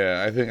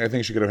 Yeah, I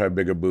think she could have had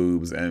bigger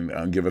boobs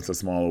and give us a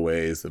smaller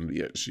waist, and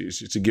yeah, she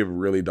should give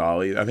really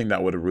Dolly. I think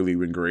that would have really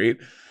been great.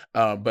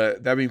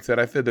 But that being said,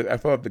 I felt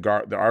like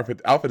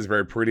the outfit is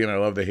very pretty, and I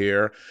love the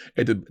hair.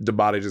 The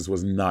body just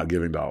was not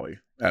giving Dolly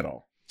at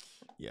all.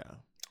 Yeah,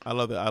 I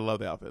love the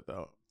outfit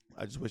though.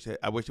 I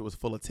wish it was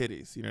full of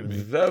titties. You know what I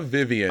mean? The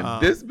Vivian,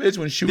 this bitch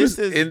when she was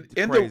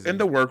in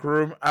the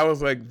workroom, I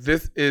was like,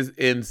 this is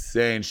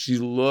insane.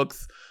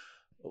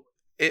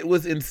 It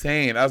was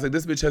insane. I was like,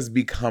 this bitch has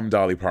become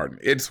Dolly Parton.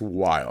 It's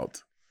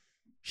wild.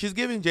 She's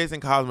giving Jason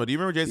Cosmo. Do you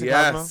remember Jason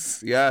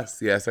Cosmo?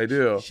 Yes, I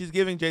do. She's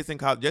giving Jason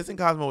Cosmo. Jason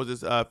Cosmo was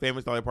this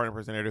famous Dolly Parton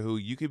impersonator who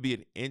you could be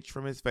an inch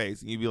from his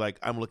face and you'd be like,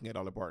 I'm looking at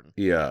Dolly Parton.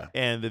 Yeah.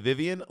 And the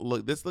Vivian,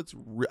 look, this looks,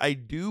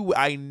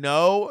 I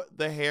know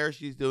the hair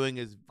she's doing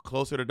is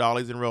closer to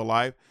Dolly's in real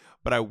life,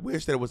 but I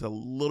wish that it was a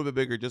little bit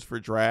bigger just for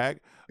drag.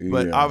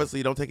 But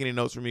obviously, don't take any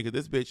notes from me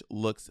because this bitch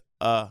looks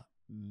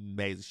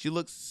amazing. She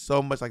looks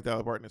so much like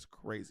Dolly Parton. It's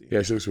crazy.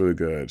 Yeah, she looks really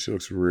good. She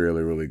looks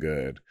really, really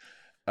good.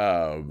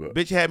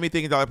 Bitch had me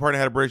thinking Dolly Parton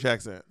had a British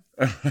accent.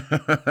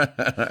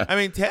 I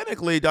mean,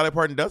 technically, Dolly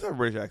Parton does have a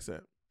British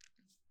accent.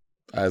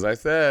 As I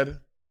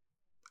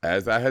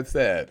had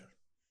said.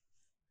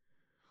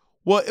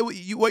 Well,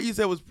 what you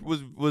said was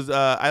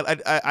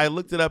I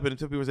looked it up and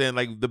some people were saying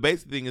like the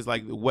basic thing is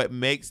like what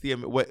makes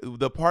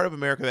the part of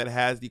America that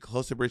has the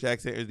closest British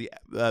accent is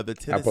the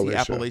Tennessee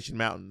Appalachian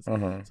Mountains.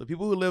 Uh-huh. So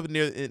people who live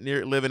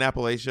live in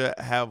Appalachia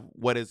have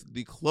what is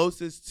the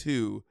closest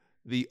to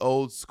the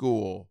old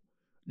school.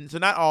 So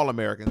not all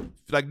Americans,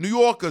 like New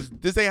Yorkers,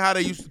 this ain't how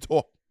they used to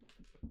talk.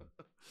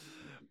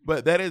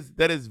 But that is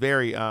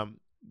very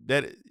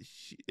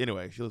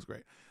anyway, she looks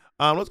great.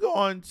 Let's go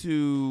on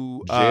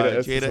to Jada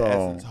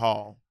Essence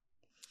Hall.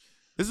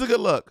 This is a good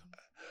look.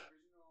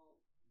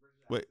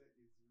 Wait,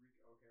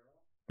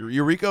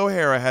 Eureka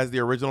O'Hara has the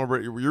original.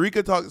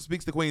 Eureka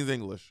speaks the Queen's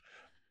English.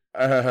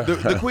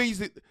 The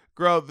Queen's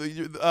girl.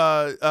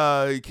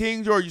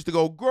 King George used to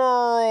go,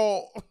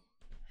 girl.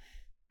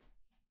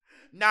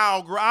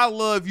 Now, girl, I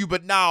love you,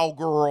 but now,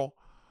 girl.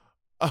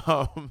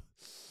 I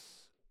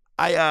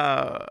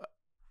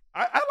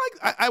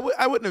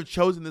wouldn't have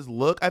chosen this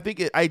look. I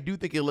do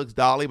think it looks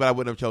Dolly, but I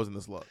wouldn't have chosen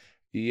this look.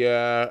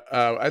 Yeah,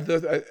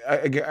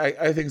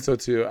 I think so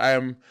too.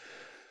 I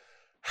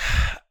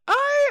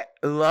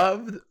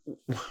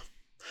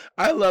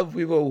love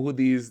people who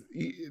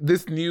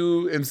this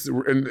new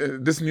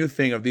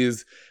thing of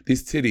these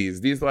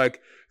titties,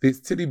 these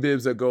titty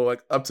bibs that go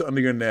like up to under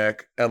your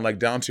neck and like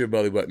down to your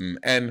belly button,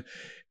 and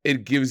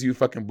it gives you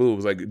fucking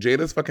boobs. Like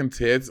Jada's fucking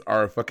tits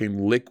are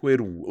fucking liquid,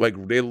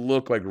 like they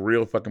look like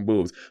real fucking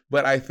boobs.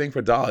 But I think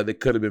for Dolly, they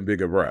could have been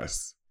bigger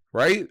breasts.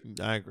 right?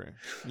 I agree.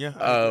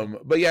 Yeah.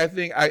 But yeah, I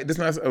think this is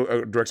not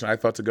a direction I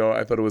thought to go.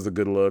 I thought it was a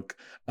good look.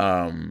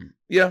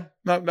 Yeah,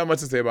 not much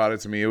to say about it.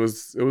 To me, it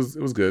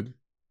was good.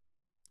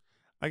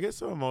 I get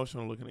so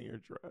emotional looking at your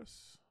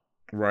dress.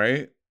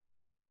 Right.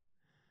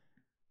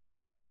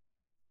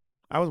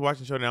 I was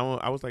watching the show now.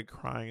 I was like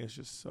crying. It's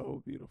just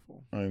so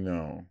beautiful. I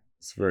know.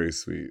 It's very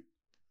sweet.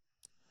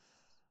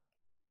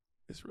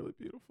 It's really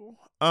beautiful.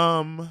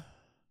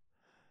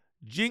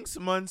 Jinx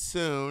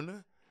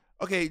Monsoon.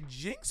 Okay,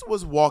 Jinx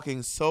was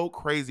walking so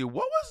crazy.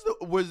 What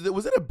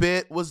was it a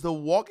bit? Was the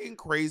walking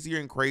crazier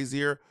and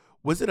crazier?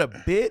 Was it a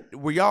bit?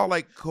 Were y'all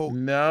like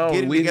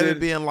getting together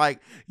being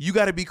like, you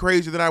got to be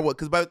crazier than I was?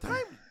 Because by the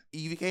time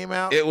Evie came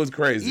out, it was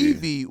crazy.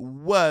 Evie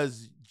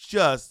was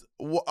just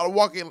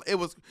walking. It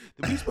was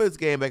we used to play this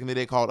game back in the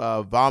day called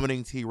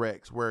Vomiting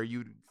T-Rex, where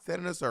you sit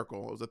in a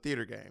circle. It was a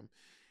theater game,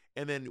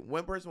 and then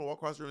one person would walk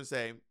across the room and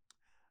say,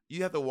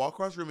 you have to walk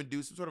across the room and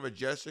do some sort of a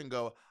gesture and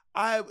go,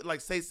 I would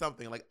like say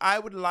something like, I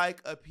would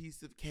like a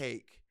piece of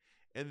cake,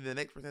 and the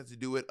next person has to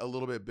do it a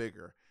little bit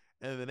bigger,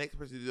 and the next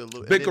person to do it a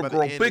little bigger,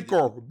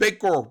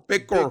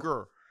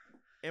 bigger.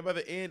 And by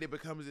the end, it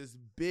becomes this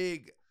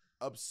big,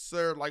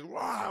 absurd, like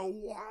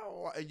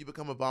wow, and you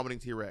become a vomiting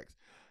T-Rex.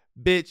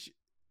 Bitch,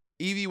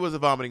 Evie was a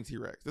vomiting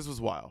T-Rex. This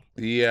was wild.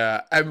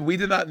 Yeah, I mean, we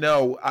did not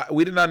know.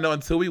 We did not know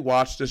until we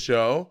watched the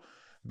show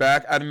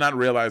back. I did not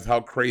realize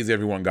how crazy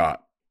everyone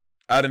got.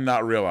 I did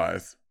not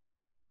realize.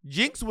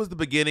 Jinx was the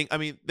beginning. I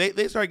mean,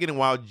 they started getting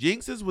wild.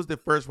 Jinx's was the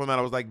first one that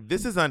I was like,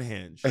 this is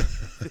unhinged.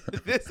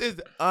 This is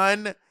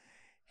unhinged.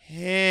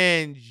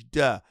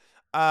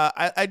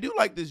 I do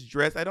like this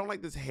dress. I don't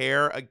like this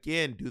hair.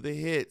 Again, do the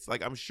hits.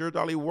 Like, I'm sure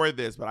Dolly wore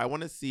this, but I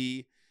want to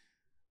see.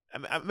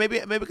 Maybe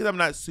because I'm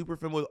not super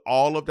familiar with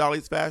all of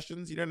Dolly's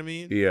fashions. You know what I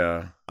mean?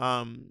 Yeah.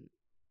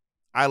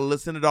 I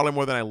listen to Dolly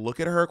more than I look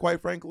at her,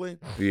 quite frankly.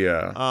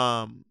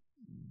 Yeah.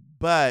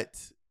 But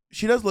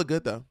she does look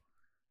good though.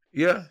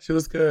 Yeah, she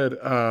looks good.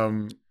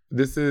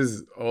 This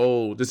is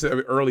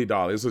early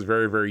Dolly. This was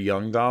very, very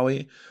young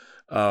Dolly.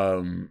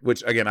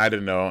 Which again I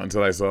didn't know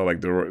until I saw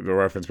like the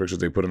reference pictures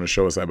they put in the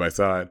show side by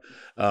side.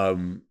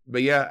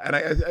 But yeah, and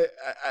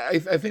I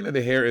think that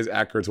the hair is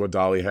accurate to what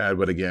Dolly had.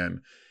 But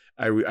again,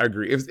 I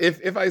agree.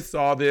 If I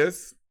saw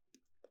this,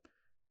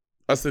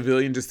 a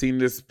civilian just seeing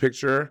this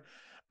picture,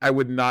 I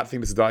would not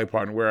think this is Dolly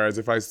Parton. Whereas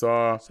if I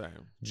saw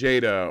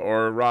Jada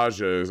or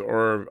Raja's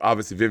or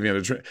obviously Vivian,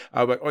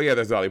 I was like, oh yeah,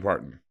 that's Dolly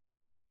Parton.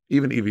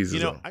 Even Evie's.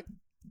 You know,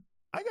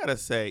 I gotta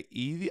say,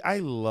 Evie, I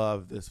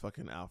love this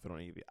fucking outfit on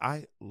Evie.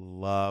 I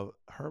love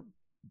her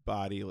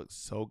body. Looks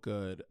so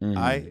good.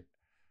 Mm-hmm.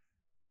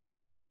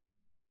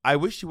 I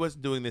wish she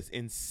wasn't doing this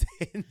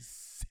insane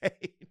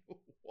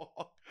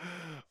walk,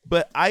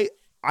 but I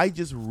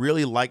just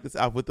really like this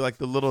outfit with like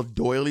the little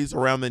doilies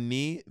around the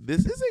knee.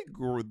 This is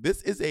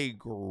a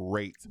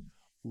great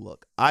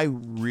look. I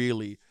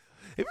really.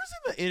 Have you ever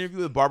seen the interview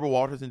with Barbara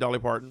Walters and Dolly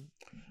Parton?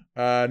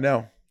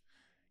 No.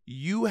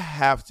 You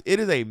have to. It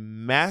is a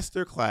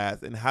master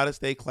class in how to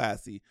stay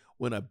classy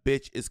when a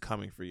bitch is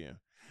coming for you.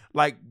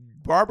 Like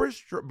Barbara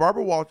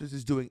Walters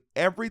is doing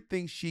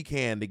everything she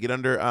can to get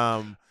under.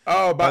 About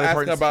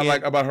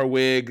asking about her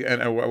wig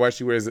and why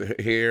she wears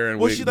hair and.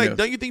 Well, wig, she's like,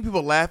 don't you think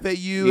people laugh at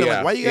you? Yeah. And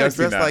like, why you gotta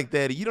dress like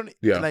that? You don't.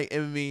 Yeah. Like, I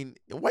mean,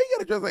 why you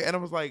gotta dress like? And I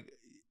was like,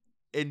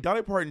 and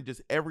Dolly Parton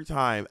just every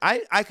time.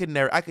 I could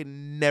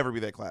never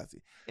be that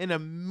classy. In a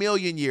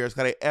million years,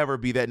 could I ever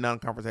be that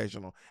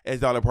non-confrontational as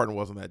Dolly Parton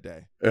was on that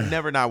day?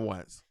 Never, not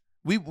once.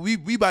 We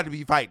about to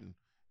be fighting.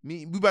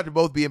 We about to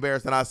both be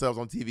embarrassing ourselves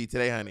on TV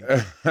today, honey.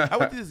 I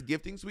went to this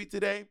gifting suite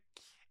today,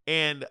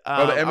 and the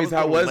Emmys.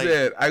 How was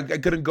it? I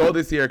couldn't go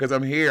this year because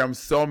I'm here. I'm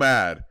so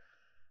mad.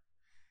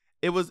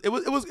 It was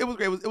great. It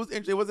was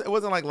interesting. It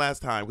wasn't like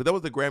last time because that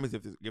was the Grammys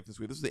gifting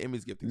suite. This was the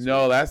Emmys gifting suite.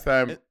 No, last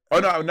time.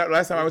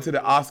 Last time I went to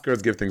the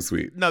Oscars gifting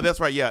suite. No, that's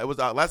right. Yeah, it was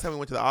last time we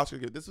went to the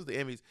Oscars. This was the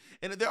Emmys,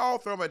 and they're all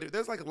thrown by.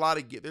 There's like a lot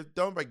of they're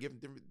done by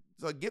gifting.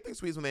 So gifting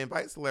suites when they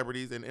invite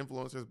celebrities and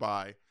influencers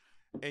by,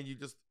 and you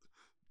just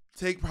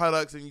take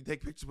products and you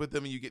take pictures with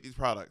them and you get these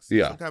products.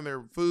 Yeah. Sometimes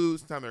they're food,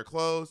 sometimes they're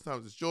clothes,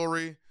 sometimes it's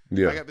jewelry.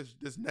 Yeah. I got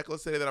this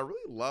necklace today that I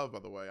really love. By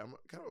the way, I'm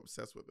kind of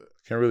obsessed with it.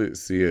 Can't really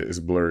see it. It's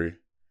blurry.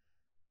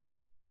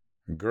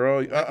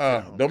 Girl,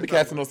 don't be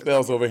casting no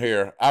spells over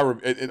here. I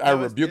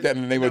rebuke that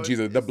in the name of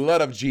Jesus. The blood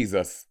of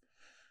Jesus.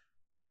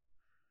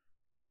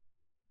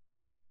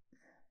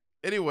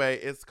 Anyway,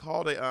 it's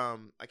called a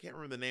I can't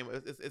remember the name.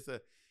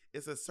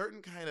 It's a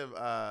certain kind of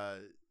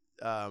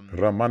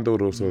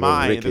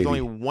mine. There's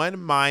only one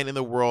mine in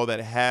the world that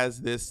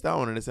has this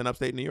stone, and it's in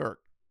upstate New York.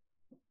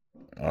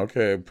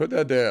 Okay, put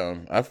that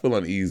down. I feel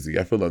uneasy.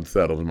 I feel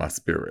unsettled in my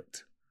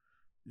spirit.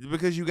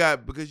 Because you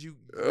Ramando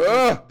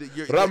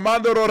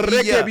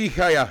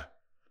Rekebihaya.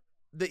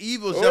 The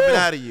evil's jumping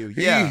out of you.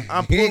 Yeah,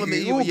 I'm pulling the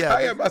evil.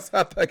 Yeah,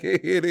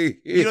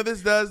 you know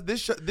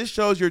this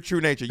shows your true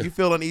nature. You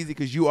feel uneasy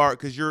because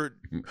you're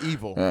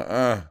evil.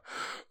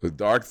 The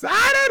dark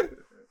sided.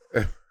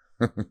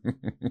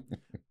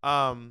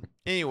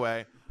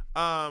 Anyway,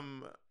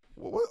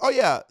 oh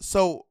yeah.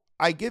 So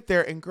I get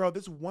there and girl,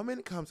 this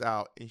woman comes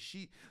out and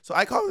so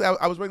I called it.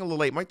 I was running a little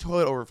late. My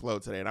toilet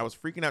overflowed today and I was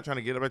freaking out trying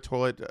to get out my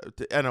toilet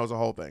and it was a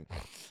whole thing.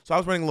 So I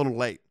was running a little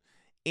late.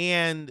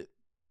 And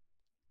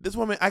this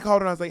woman, I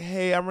called her and I was like,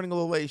 hey, I'm running a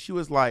little late. She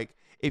was like,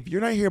 if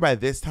you're not here by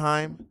this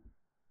time,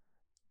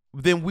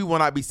 then we will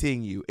not be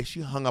seeing you. And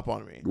she hung up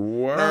on me.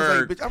 Word. And I was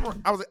like, bitch,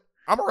 I was like,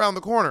 I'm around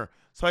the corner.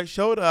 So I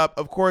showed up.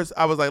 Of course,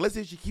 I was like, let's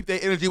see if she keep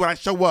that energy when I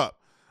show up.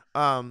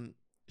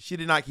 She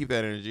did not keep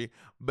that energy,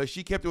 but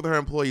she kept it with her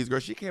employees. Girl,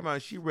 she came out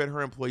and she read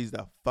her employees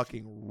the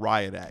fucking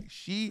riot act.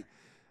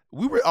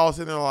 We were all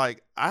sitting there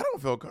like, I don't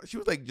feel. She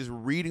was like just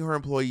reading her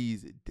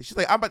employees. She's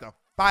like, I'm about to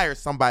fire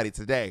somebody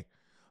today.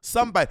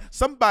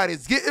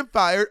 Somebody's getting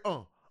fired.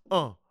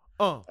 Lights.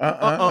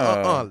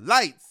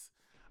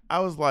 I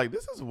was like,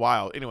 this is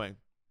wild. Anyway,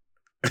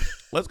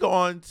 let's go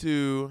on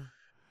to.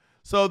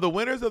 So the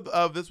winners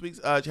of this week's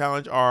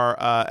challenge are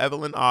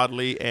Evelyn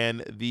Audley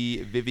and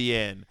the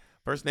Vivienne.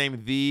 First name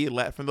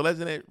from the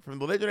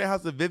legendary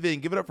house of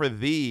Vivienne. Give it up for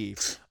the.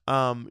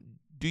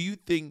 Do you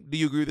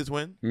agree with this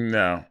win?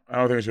 No, I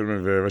don't think it should have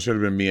been Viv. It should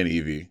have been me and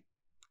Evie,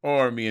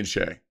 or me and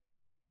Shay.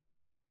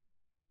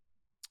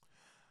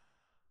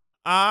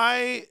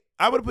 I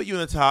would have put you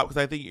in the top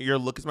because I think your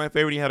look is my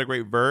favorite. You had a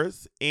great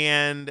verse,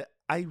 and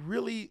I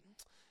really,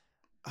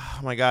 oh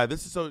my God,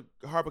 this is so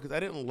hard because I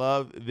didn't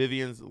love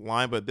Vivienne's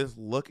line, but this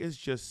look is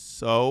just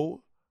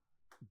so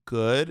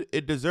good.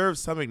 It deserves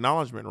some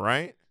acknowledgement,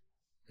 right?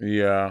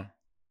 Yeah.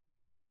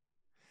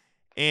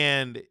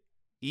 And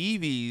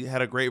Evie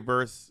had a great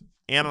verse,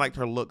 and I liked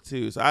her look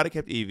too. So I'd have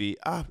kept Evie.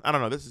 I don't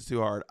know. This is too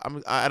hard.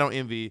 I don't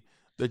envy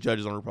the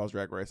judges on RuPaul's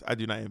Drag Race. I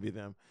do not envy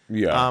them.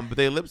 Yeah. But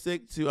they lip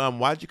sync to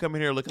Why'd You Come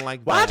In Here Looking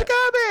Like That? Why'd you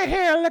come in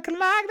here looking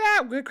like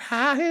that with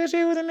high heel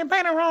shoes and the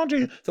paint around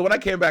you? So when I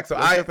came back,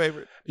 What's your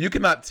favorite? You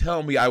cannot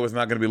tell me I was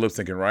not going to be lip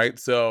syncing, right?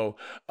 So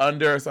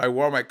I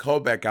wore my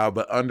coat back out,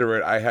 but under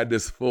it, I had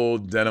this full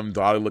denim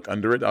dolly look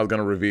under it. I was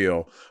going to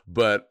reveal,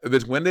 but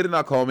when they did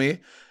not call me,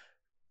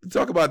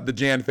 talk about the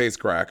Jan face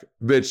crack,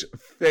 bitch.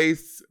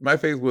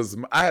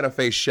 I had a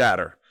face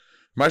shatter.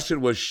 My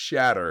shit was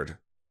shattered.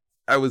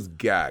 I was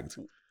gagged.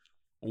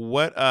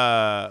 What's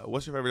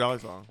your favorite Dolly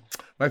song?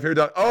 My favorite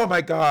Dolly. Oh my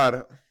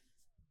God.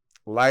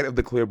 Light of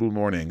the Clear Blue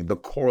Morning, the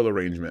choral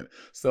arrangement.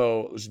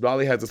 So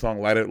Dolly has the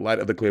song Light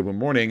of the Clear Blue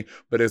Morning,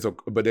 but there's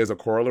a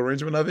choral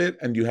arrangement of it,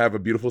 and you have a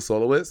beautiful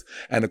soloist,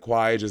 and the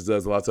choir just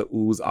does lots of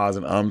oohs, ahs,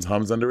 and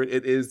hums under it.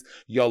 It is,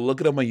 y'all look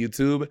it up on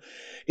YouTube.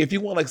 If you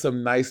want like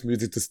some nice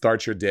music to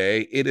start your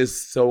day, it is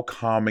so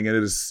calming and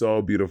it is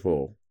so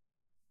beautiful.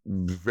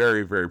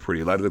 Very, very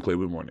pretty. Light of the Clear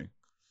Blue Morning.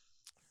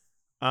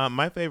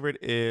 My favorite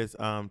is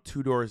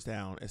Two Doors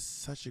Down. It's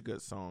such a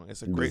good song.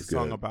 It's a great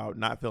song about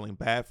not feeling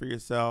bad for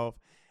yourself.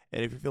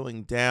 And if you're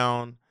feeling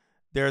down,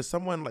 there's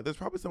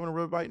probably someone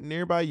really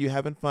nearby you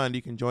having fun.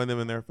 You can join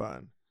them in their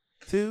fun.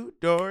 2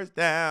 doors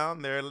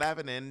down, they're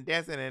laughing and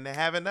dancing and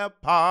having a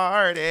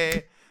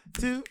party.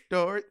 2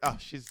 doors. Oh,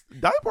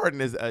 Dolly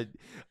Parton is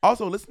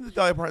also listen to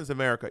Dolly Parton's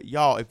America.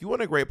 Y'all, if you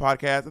want a great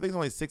podcast, I think it's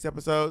only 6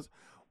 episodes.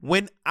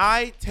 When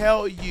I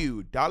tell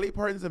you Dolly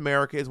Parton's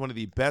America is one of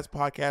the best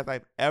podcasts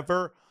I've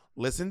ever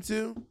listened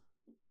to,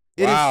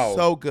 it is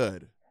so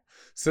good.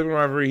 Sipping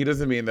Rivalry, he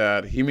doesn't mean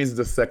that. He means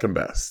the second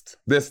best.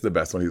 This is the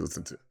best one he's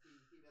listened to.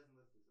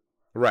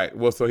 Right.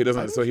 Well, so he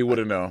doesn't. So he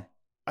wouldn't know.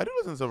 I do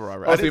listen to Sipping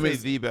Rivalry. I didn't say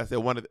the best. I said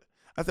one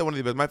of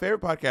the best. My favorite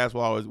podcast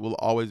will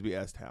always be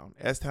S-Town.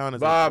 S-Town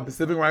is Bob.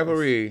 Sipping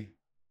Rivalry.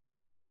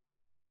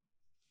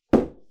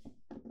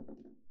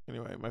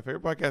 Anyway, my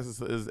favorite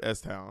podcast is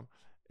S-Town.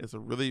 It's a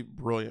really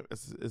brilliant.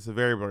 It's a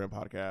very brilliant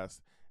podcast.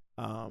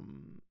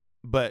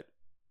 But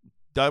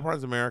Dolly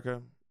Parton's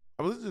America.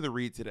 I was listening to the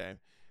read today.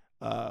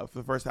 For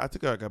the first time, I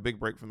took a big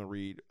break from the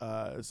read.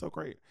 It's so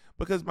great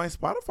because my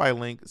Spotify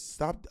link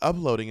stopped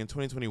uploading in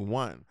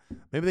 2021.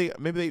 Maybe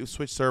they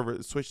switched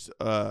networks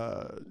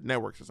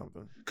or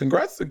something.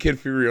 Congrats to Kid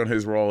Fury on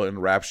his role in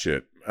Rap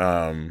Shit.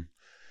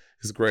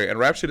 It's great, and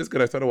Rap Shit is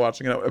good. I started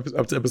watching it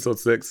up to episode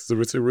 6. So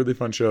it's a really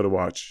fun show to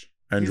watch.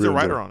 He's a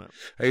writer on it.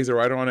 He's a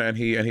writer on it, and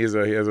he has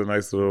a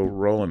nice little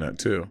role in it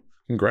too.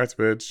 Congrats,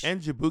 bitch. And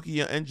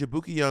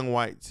Jabuki Young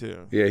White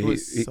too. Yeah,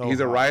 he's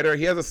a writer.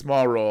 He has a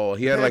small role.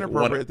 He had like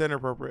one. It's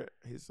inappropriate.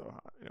 He's so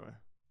hot. Anyway,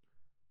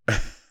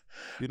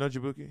 you know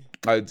Jabuki?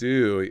 I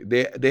do.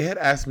 They had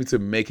asked me to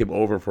make him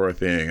over for a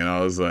thing, and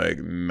I was like,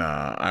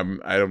 nah.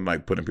 I don't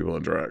like putting people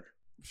in drag.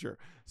 Sure.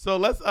 So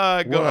let's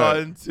go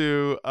on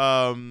to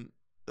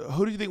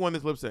who do you think won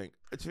this lip sync?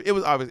 It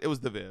was obvious. It was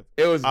the Viv.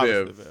 It was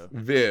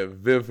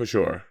Viv for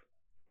sure.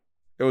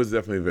 It was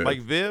definitely Viv.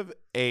 Like Viv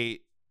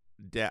ate.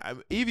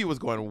 Evie was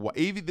going.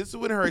 Evie, this is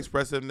when her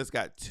expressiveness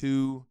got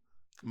too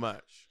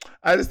much.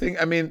 I just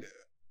think. I mean,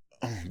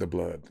 the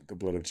blood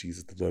of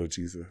Jesus.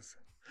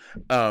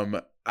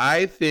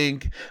 I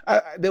think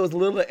there was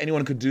little that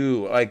anyone could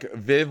do. Like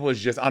Viv was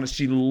just honest.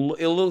 It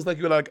looks like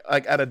you're like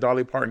at a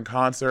Dolly Parton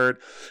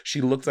concert.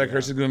 She looks like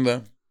her. She's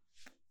gonna.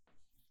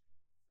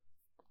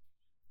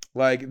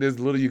 Like there's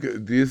little you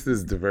could. This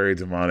is very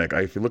demonic.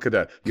 If you look at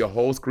that, your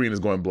whole screen is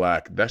going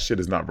black. That shit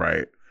is not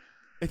right.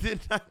 It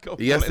did not go.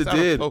 Yes, it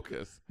did.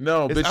 Focus.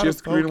 No, It's bitch, out your of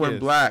screen focus. went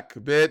black.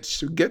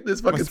 Bitch, get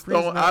this fucking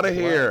screen's phone not out of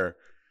black. here.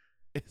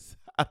 It's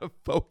out of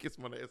focus.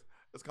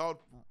 It's called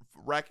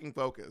racking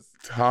focus.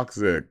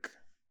 Toxic.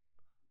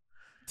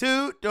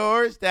 2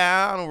 doors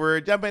down,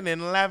 we're jumping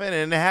and laughing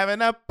and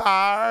having a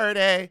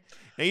party.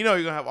 And you know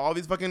you're gonna have all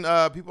these fucking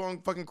people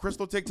on fucking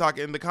Crystal TikTok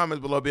in the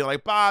comments below being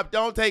like, Bob,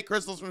 don't take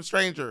crystals from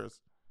strangers.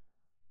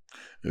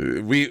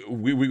 We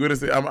gonna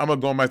say I'm gonna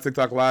go on my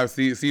TikTok live,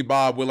 see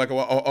Bob with like a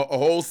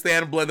whole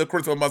stand blend of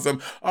crystal muscle.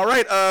 All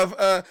right,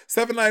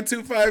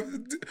 7925.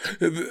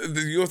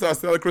 You gonna start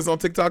selling crystal on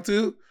TikTok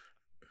too?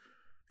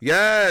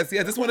 Yes,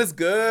 yeah. This one is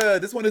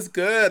good. This one is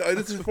good. Oh,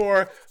 this is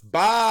for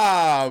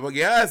Bob.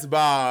 Yes,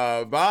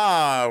 Bob.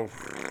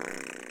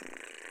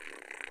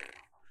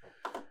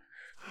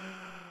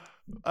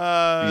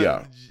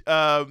 Yeah.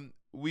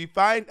 We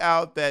find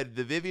out that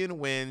the Vivian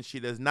wins. She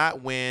does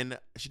not win.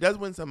 She does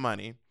win some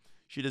money.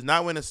 She does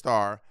not win a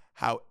star.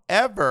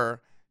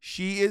 However,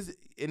 she is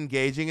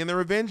engaging in the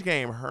revenge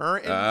game. Her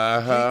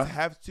and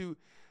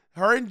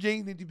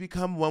Jinx need to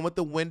become one with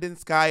the wind and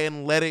sky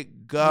and let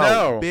it go.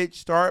 No. Bitch,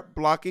 start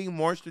blocking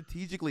more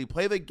strategically.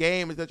 Play the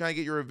game instead of trying to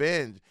get your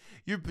revenge.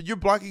 You're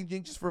blocking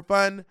Jinx just for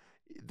fun.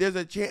 There's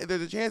a chance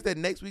that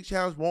next week's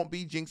challenge won't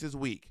be Jinx's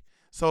week.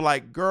 So,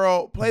 like,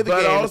 girl, play the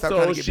game. But and stop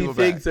trying to also, get she people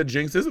thinks back. that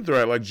Jinx is a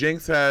threat. Like,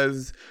 Jinx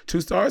has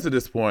 2 stars at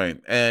this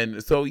point.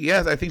 And so,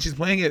 yes, I think she's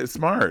playing it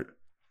smart.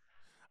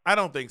 I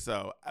don't think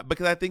so,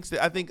 because I think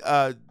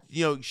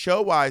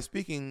show wise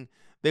speaking,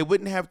 they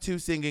wouldn't have 2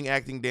 singing,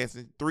 acting,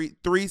 dancing,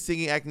 three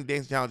singing, acting,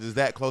 dancing challenges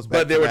that close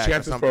back. But there to were back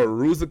chances for a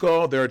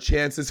Rusical. There are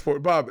chances for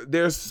Bob.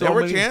 There's so there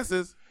were many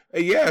chances.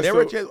 Yeah, there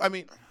were chances. I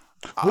mean,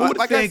 who would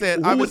like think, I said,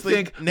 who obviously,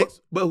 would think,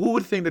 but who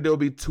would think that there would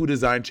be 2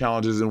 design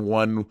challenges in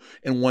one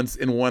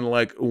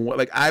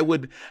like I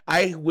would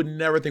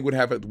never think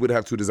would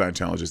have 2 design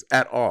challenges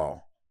at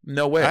all.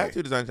 No way. I had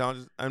 2 design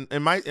challenges.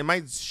 In my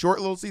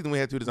short little season, we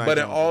had 2 design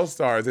challenges. But in All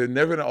Stars, there's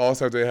never in All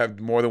Stars they have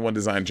more than 1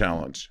 design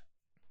challenge.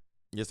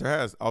 Yes, there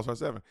has. All Star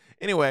 7.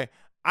 Anyway,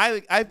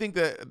 I think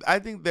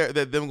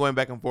that them going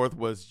back and forth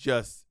was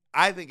just.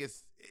 I think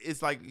it's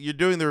like you're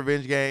doing the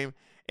revenge game,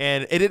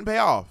 and it didn't pay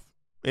off.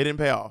 I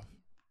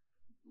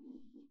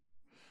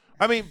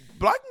mean,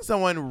 blocking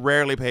someone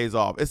rarely pays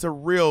off. It's a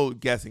real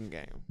guessing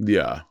game.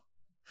 Yeah.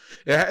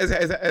 It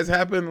has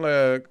happened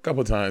a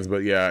couple times,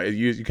 but yeah,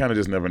 you kind of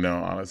just never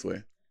know,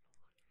 honestly.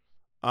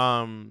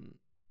 And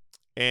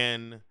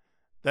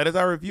that is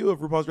our review of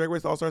RuPaul's Drag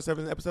Race All-Star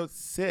 7 episode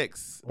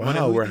 6.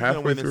 Wow, we're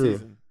halfway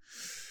through.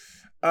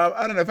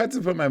 I don't know. If I had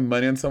to put my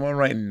money on someone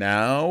right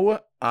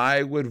now,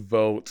 I would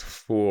vote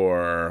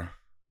for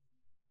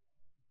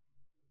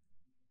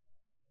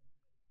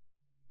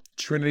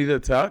Trinity the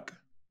Tuck.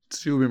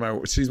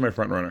 She's my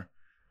front runner.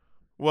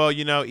 Well,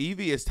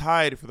 Evie is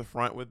tied for the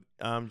front with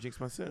Jinx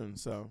Monsoon.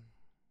 So,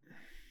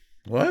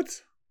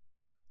 what?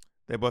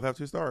 They both have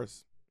 2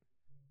 stars.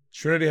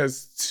 Trinity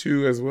has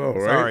 2 as well,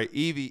 right? Sorry,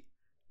 Evie.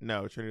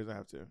 No, Trinity doesn't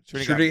have 2.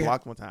 Trinity got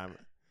blocked one time.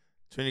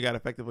 Trinity got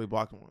effectively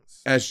blocked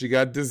once. And she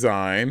got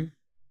design.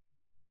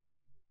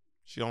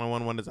 She only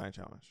won 1 design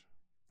challenge.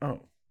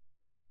 Oh.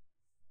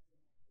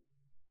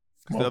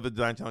 Because the other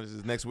design challenge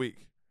is next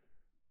week.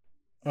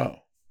 Oh.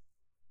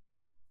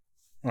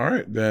 All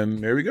right,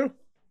 then there we go.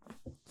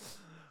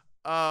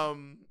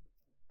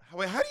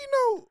 Wait, how do you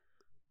know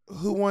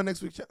who won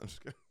next week's challenge?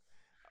 We're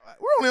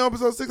only on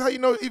episode 6. How you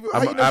know? She won 2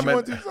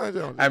 design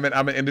challenges?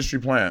 I'm an industry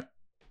plant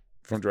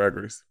from Drag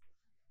Race.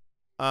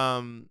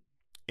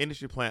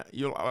 Industry plant.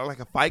 You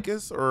like a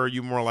ficus, or are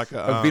you more like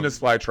a Venus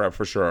flytrap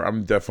for sure?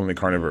 I'm definitely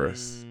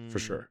carnivorous for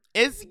sure.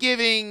 It's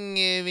giving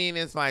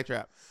Venus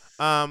flytrap.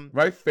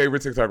 My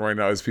favorite TikTok right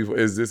now is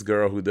this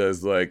girl who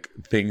does like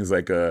things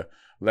like a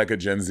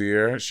Gen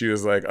Zer. She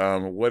was like,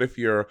 what if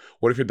your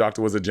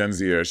doctor was a Gen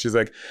Zer? She's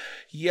like,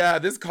 yeah,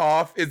 this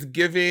cough is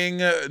giving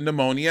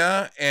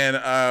pneumonia, and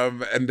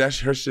that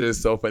her shit is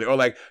so funny. Or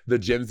like the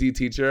Gen Z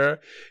teacher,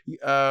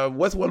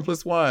 what's 1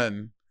 +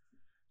 1?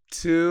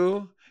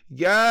 2.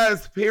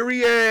 Yes,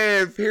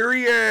 period.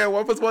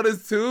 1 + 1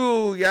 is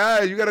 2.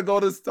 Yeah, you gotta go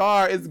to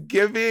star. It's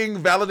giving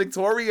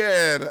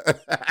valedictorian.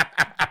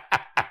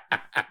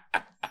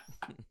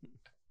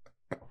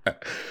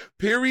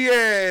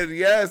 Period.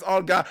 Yes.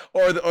 Oh God.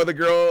 Or the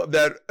girl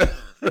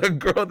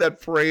that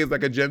prays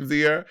like a Gen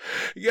Zer.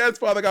 Yes,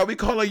 Father God, we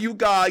calling you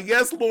God.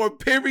 Yes, Lord.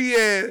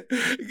 Period.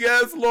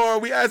 Yes,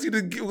 Lord. We ask you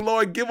to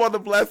give all the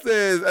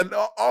blessings. And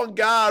oh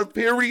God.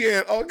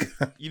 Period. Oh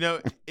God.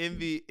 In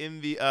the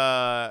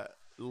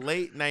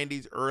late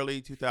 90s,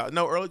 early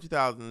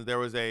 2000s, there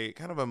was a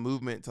kind of a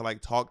movement to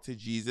like talk to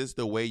Jesus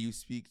the way you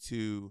speak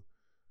to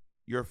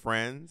your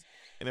friends.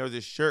 And there was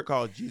this shirt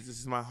called Jesus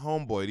is my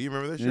homeboy. Do you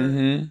remember that shirt?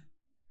 Mm-hmm.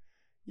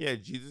 Yeah,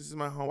 Jesus is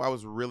my home. I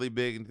was really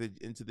big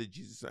into the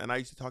Jesus, and I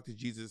used to talk to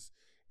Jesus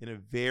in a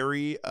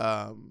very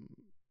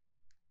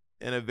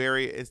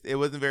it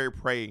wasn't very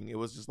praying. It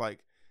was just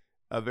like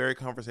a very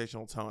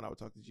conversational tone. I would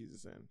talk to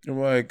Jesus in.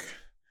 Like,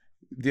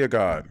 dear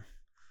God,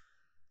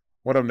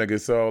 What up, nigga?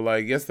 So,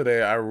 like,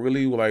 yesterday, I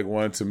really, like,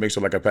 wanted to make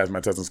sure, like, I passed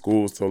my test in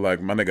school. So,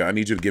 like, my nigga, I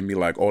need you to give me,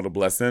 like, all the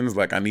blessings.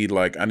 Like, I need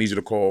you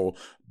to call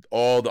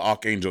all the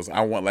archangels.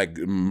 I want, like,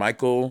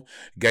 Michael,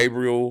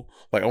 Gabriel.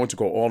 Like, I want you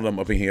to call all of them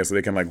up in here so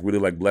they can, like, really,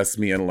 like, bless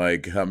me and,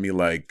 like, help me,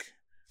 like,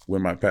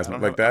 win my pass.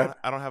 Like that?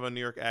 I don't have a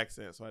New York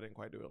accent, so I didn't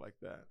quite do it like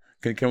that.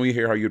 Can we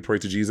hear how you'd pray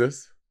to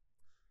Jesus?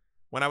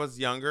 When I was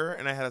younger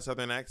and I had a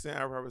Southern accent,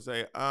 I would probably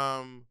say,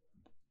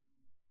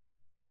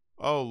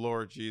 oh,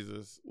 Lord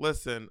Jesus.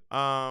 Listen,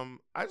 I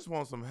just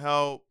want some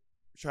help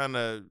trying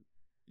to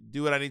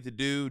do what I need to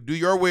do. Do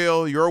your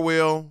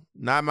will,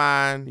 not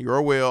mine, your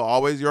will,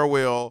 always your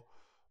will.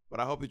 But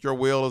I hope that your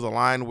will is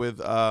aligned with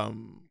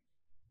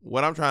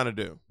what I'm trying to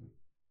do.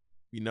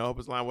 Hope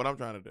it's aligned with what I'm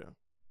trying to do.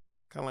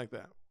 Kind of like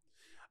that.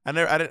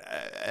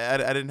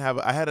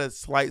 I had a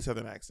slight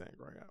Southern accent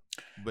growing up,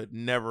 but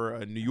never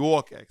a New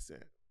York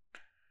accent.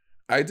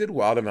 I did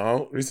Wild 'N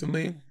Out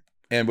recently.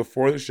 And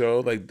before the show,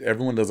 like,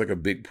 everyone does, like, a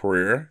big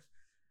prayer.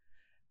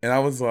 And I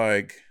was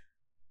like...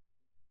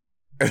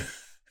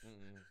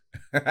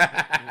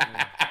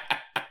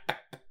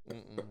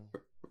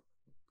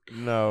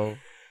 No.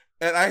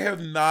 And I have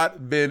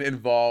not been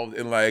involved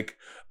in, like,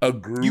 a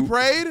group. You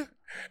prayed?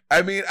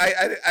 I mean,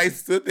 I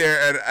stood there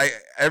and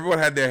everyone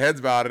had their heads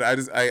bowed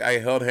and I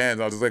held hands.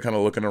 I was just like kind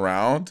of looking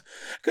around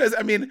because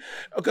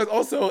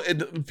also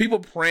people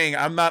praying.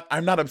 I'm not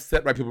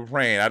upset by people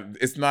praying.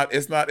 It's not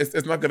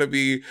gonna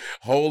be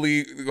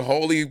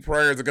holy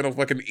prayers are gonna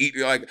fucking eat.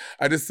 Like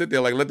I just sit there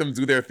like let them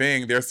do their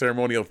thing, their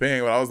ceremonial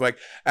thing. But I was like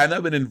I've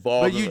not been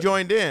involved. But you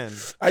joined in.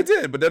 I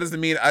did, but that doesn't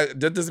mean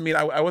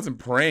I wasn't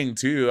praying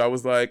too. I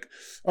was like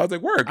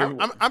work.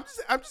 I'm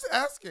just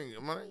asking.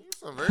 You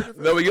sound very different.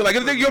 No, but you're like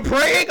you're praying.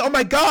 Oh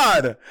my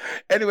God.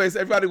 Anyways,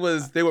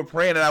 they were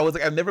praying and I was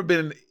like, I've never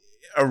been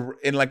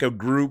in like a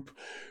group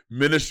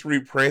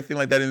ministry prayer thing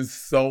like that in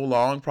so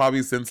long,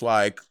 probably since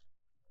like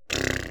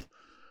right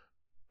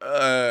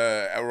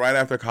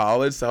after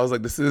college. So I was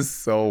like, this is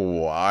so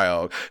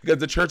wild. Because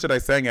the church that I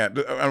sang at,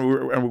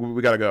 and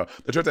we gotta go.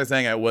 The church I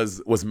sang at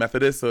was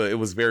Methodist, so it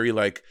was very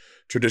like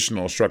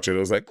traditional structured. It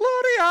was like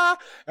Gloria.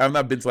 And I've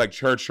not been to like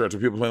church where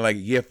people playing like,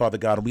 yeah, Father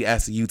God, and we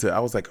ask you to. I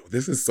was like,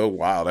 this is so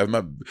wild.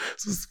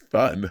 This is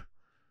fun.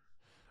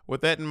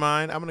 With that in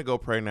mind, I'm going to go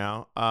pray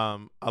now.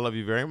 I love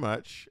you very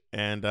much.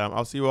 And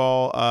I'll see you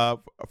all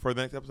for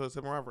the next episode of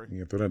Sip and Reverie.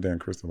 Yeah, throw that damn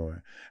crystal away.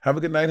 Have a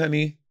good night,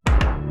 honey.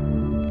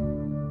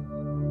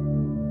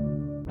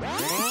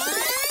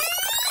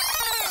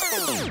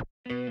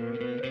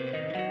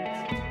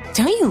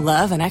 Don't you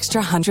love an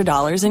extra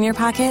 $100 in your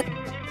pocket?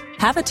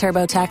 Have a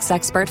TurboTax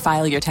expert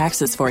file your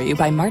taxes for you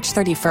by March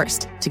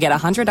 31st to get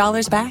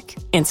 $100 back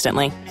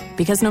instantly.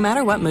 Because no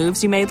matter what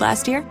moves you made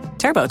last year,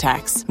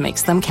 TurboTax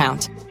makes them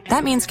count.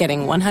 That means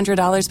getting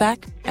 $100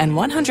 back and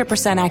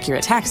 100%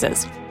 accurate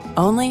taxes,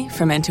 only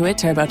from Intuit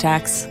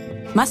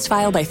TurboTax. Must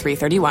file by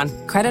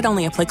 3/31. Credit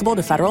only applicable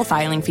to federal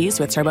filing fees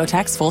with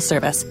TurboTax full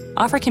service.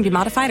 Offer can be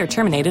modified or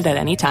terminated at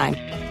any time.